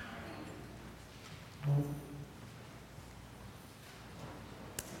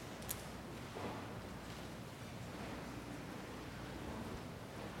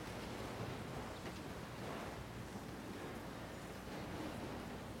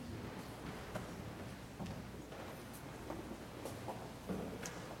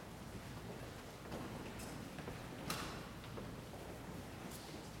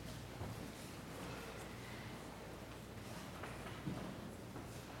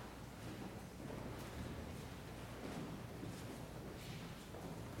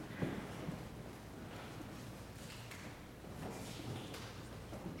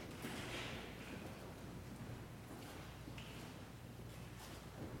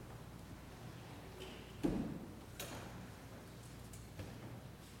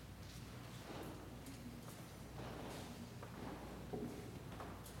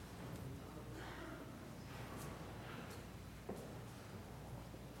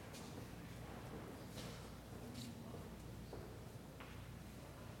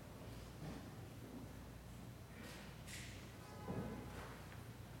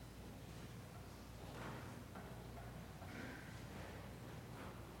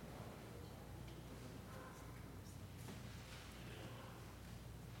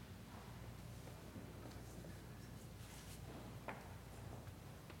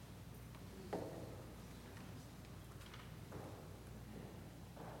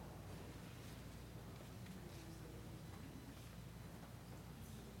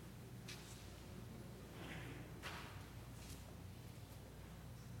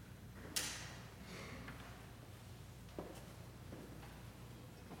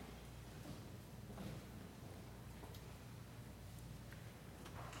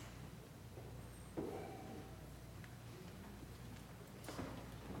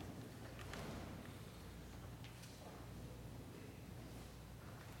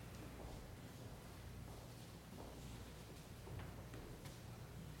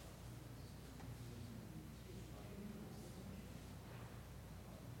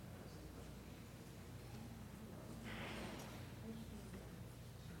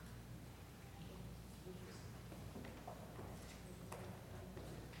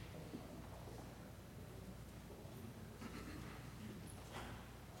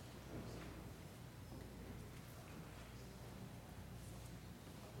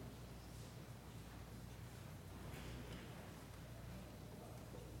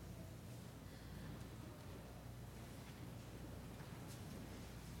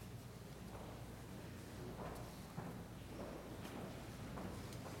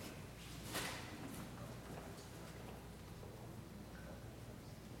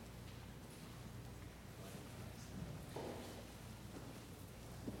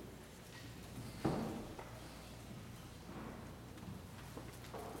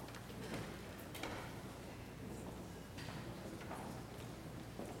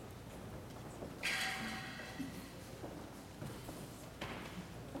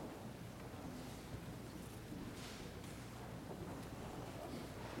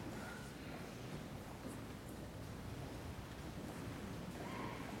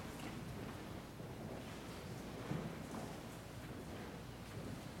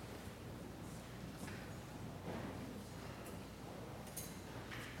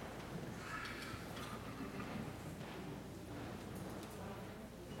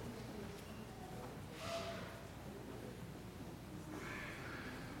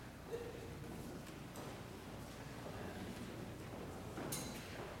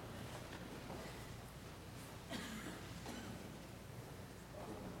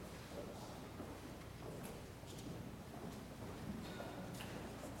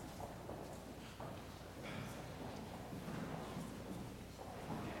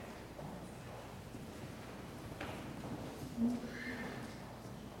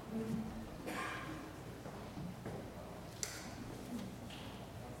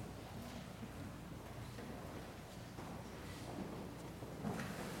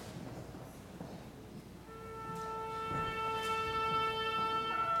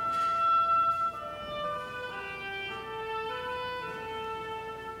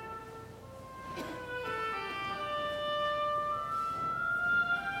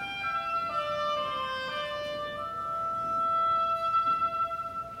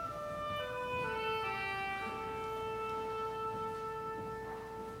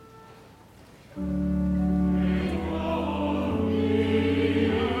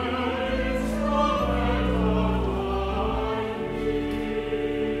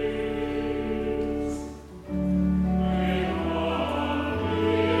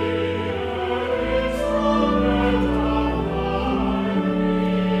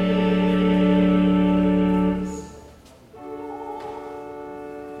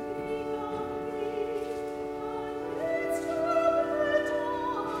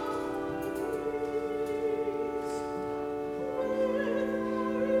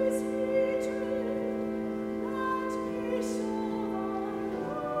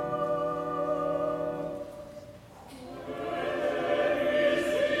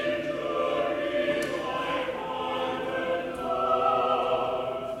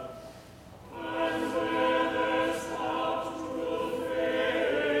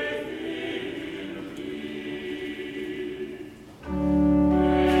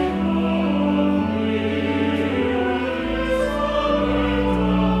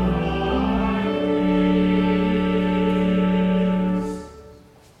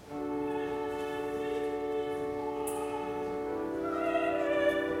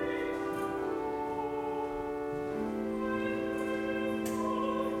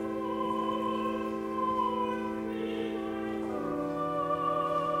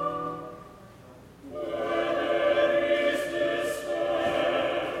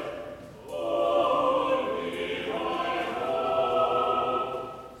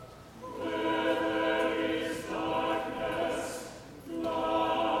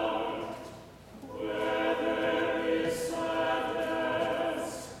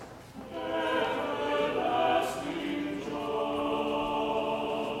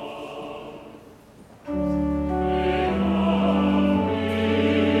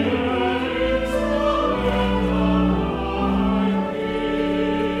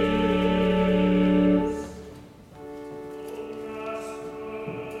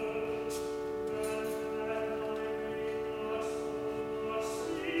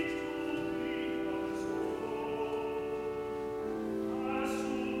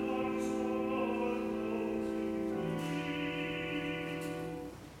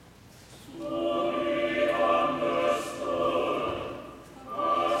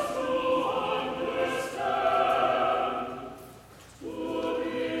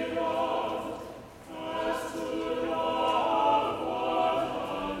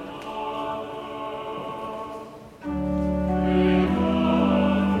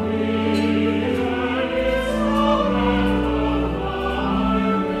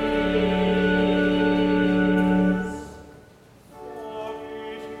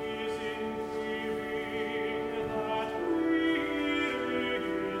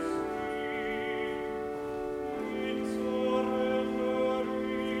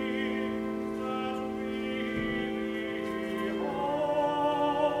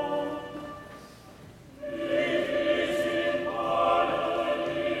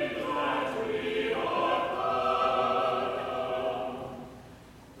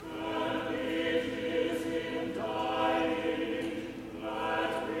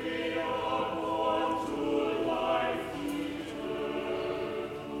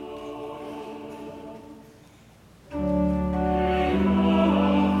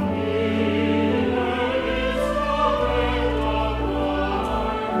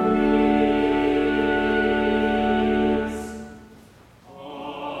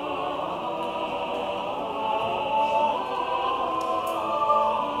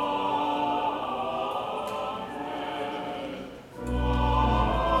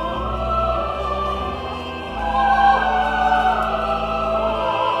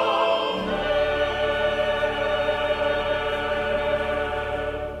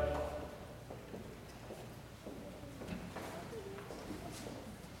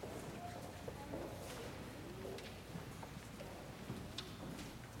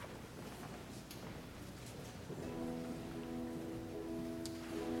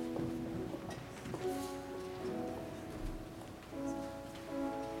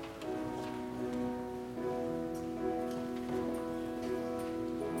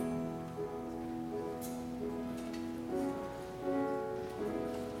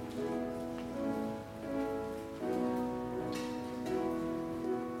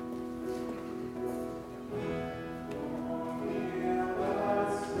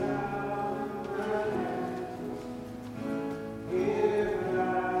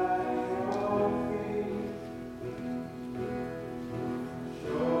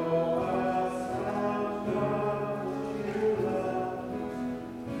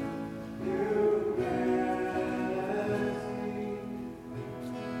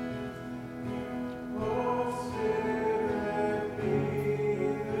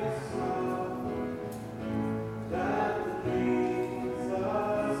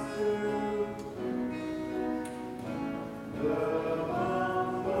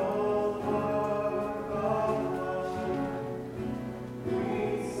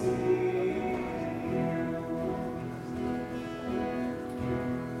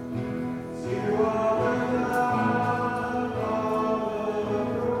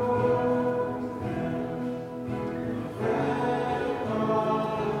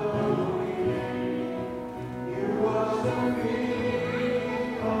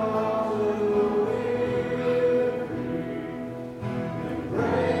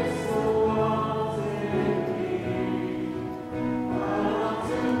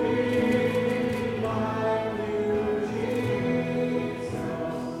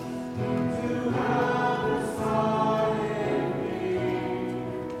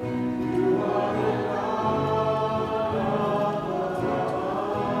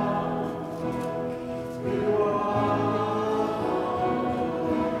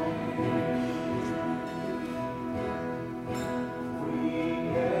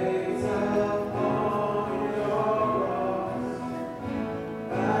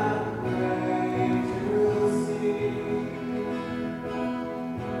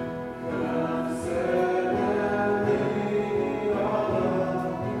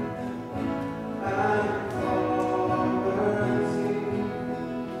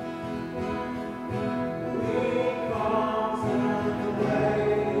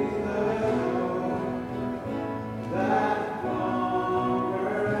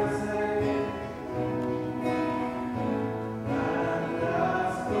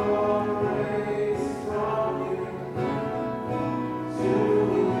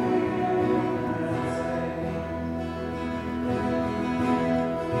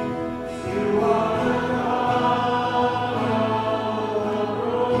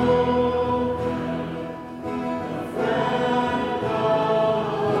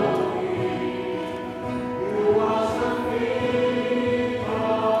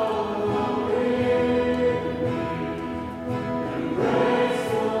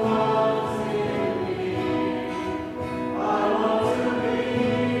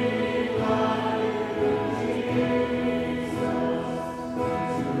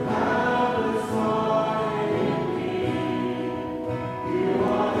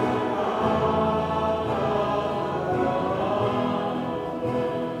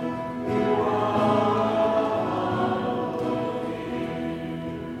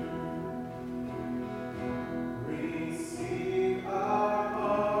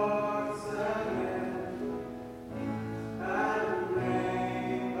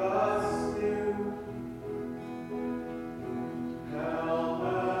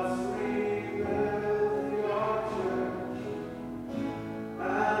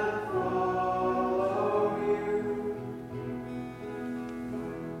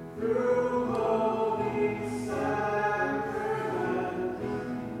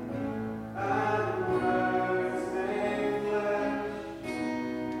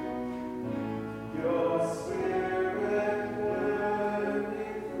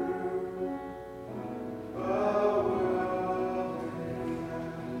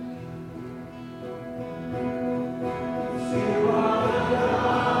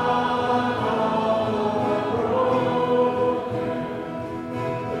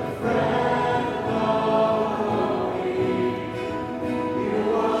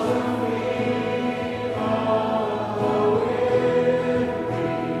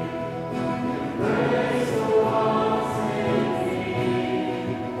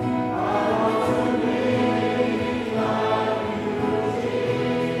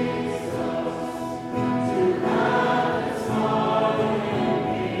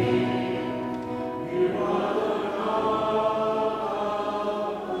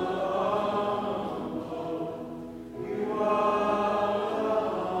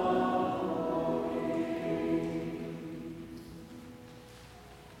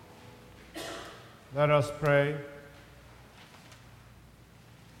 Let us pray.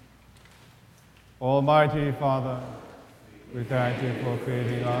 Almighty Father, we thank you for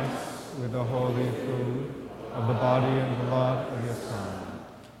feeding us with the holy food of the body and blood of your Son,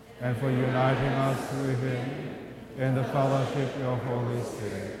 and for uniting us with him in the fellowship of your Holy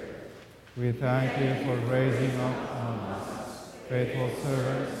Spirit. We thank you for raising up on us faithful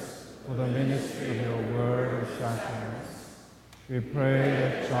servants for the ministry of your word and sacraments. We pray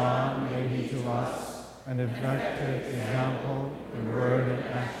that John may be to us an effective example in word and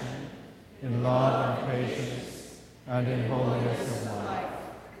action, in love and patience, and in holiness of life.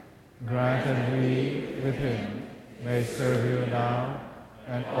 Grant that we, with him, may serve you now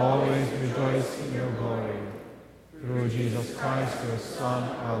and always rejoice in your glory. Through Jesus Christ, your Son,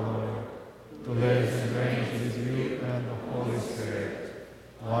 our Lord, who lives and reigns with you and the Holy Spirit,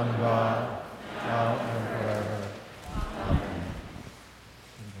 one God, now and forever. Amen.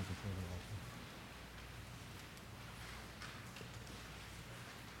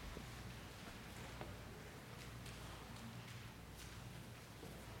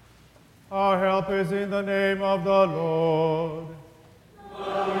 Our help is in the name of the Lord.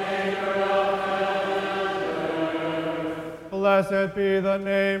 The maker of heaven and earth. Blessed be the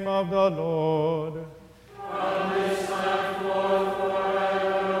name of the Lord. From this time forth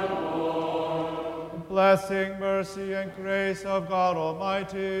forevermore. Blessing, mercy, and grace of God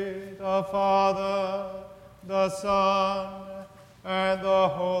Almighty, the Father, the Son, and the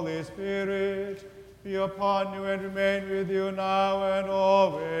Holy Spirit, be upon you and remain with you now and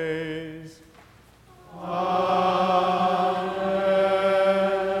always. Amen.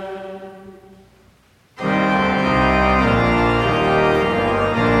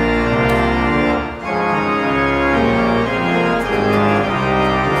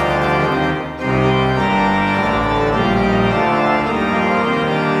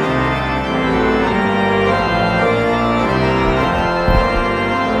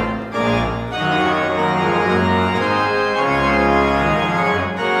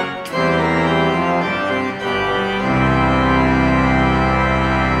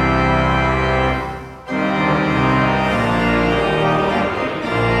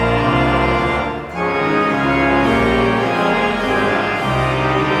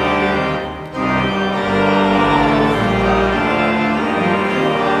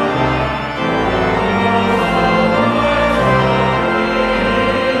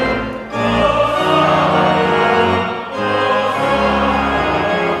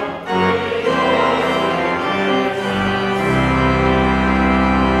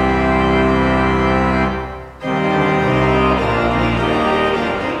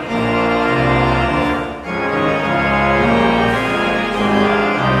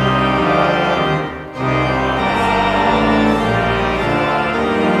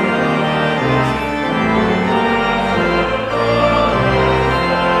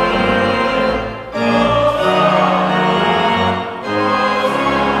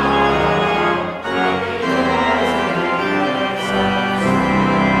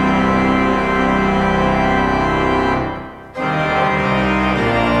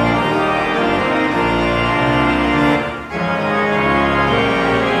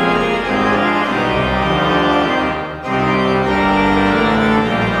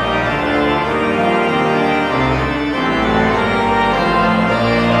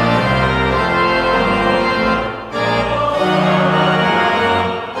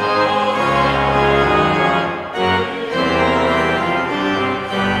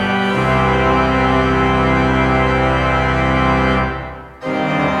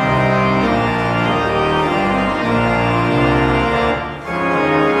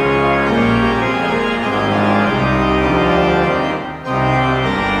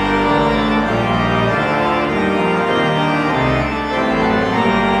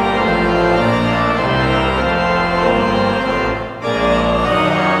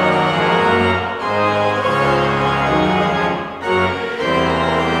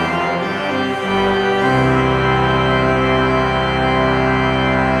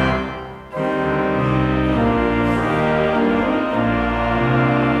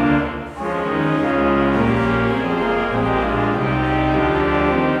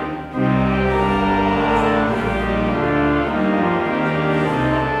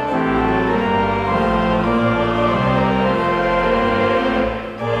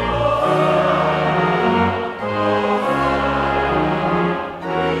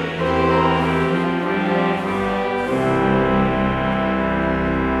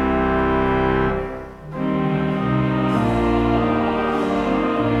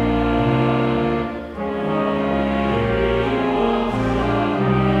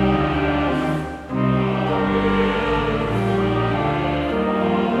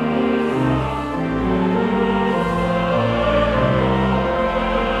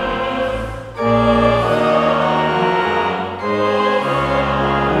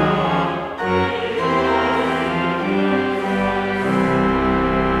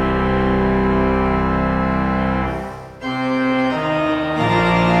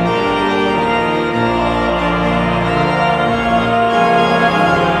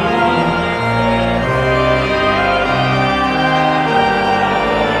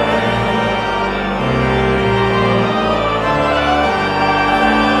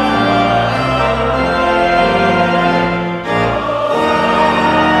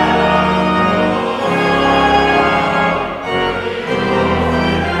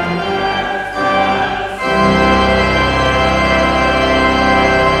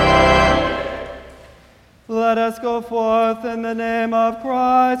 Let us go forth in the name of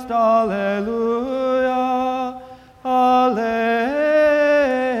Christ. Alleluia. Alleluia.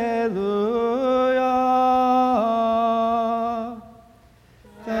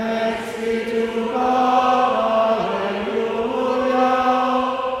 Thanks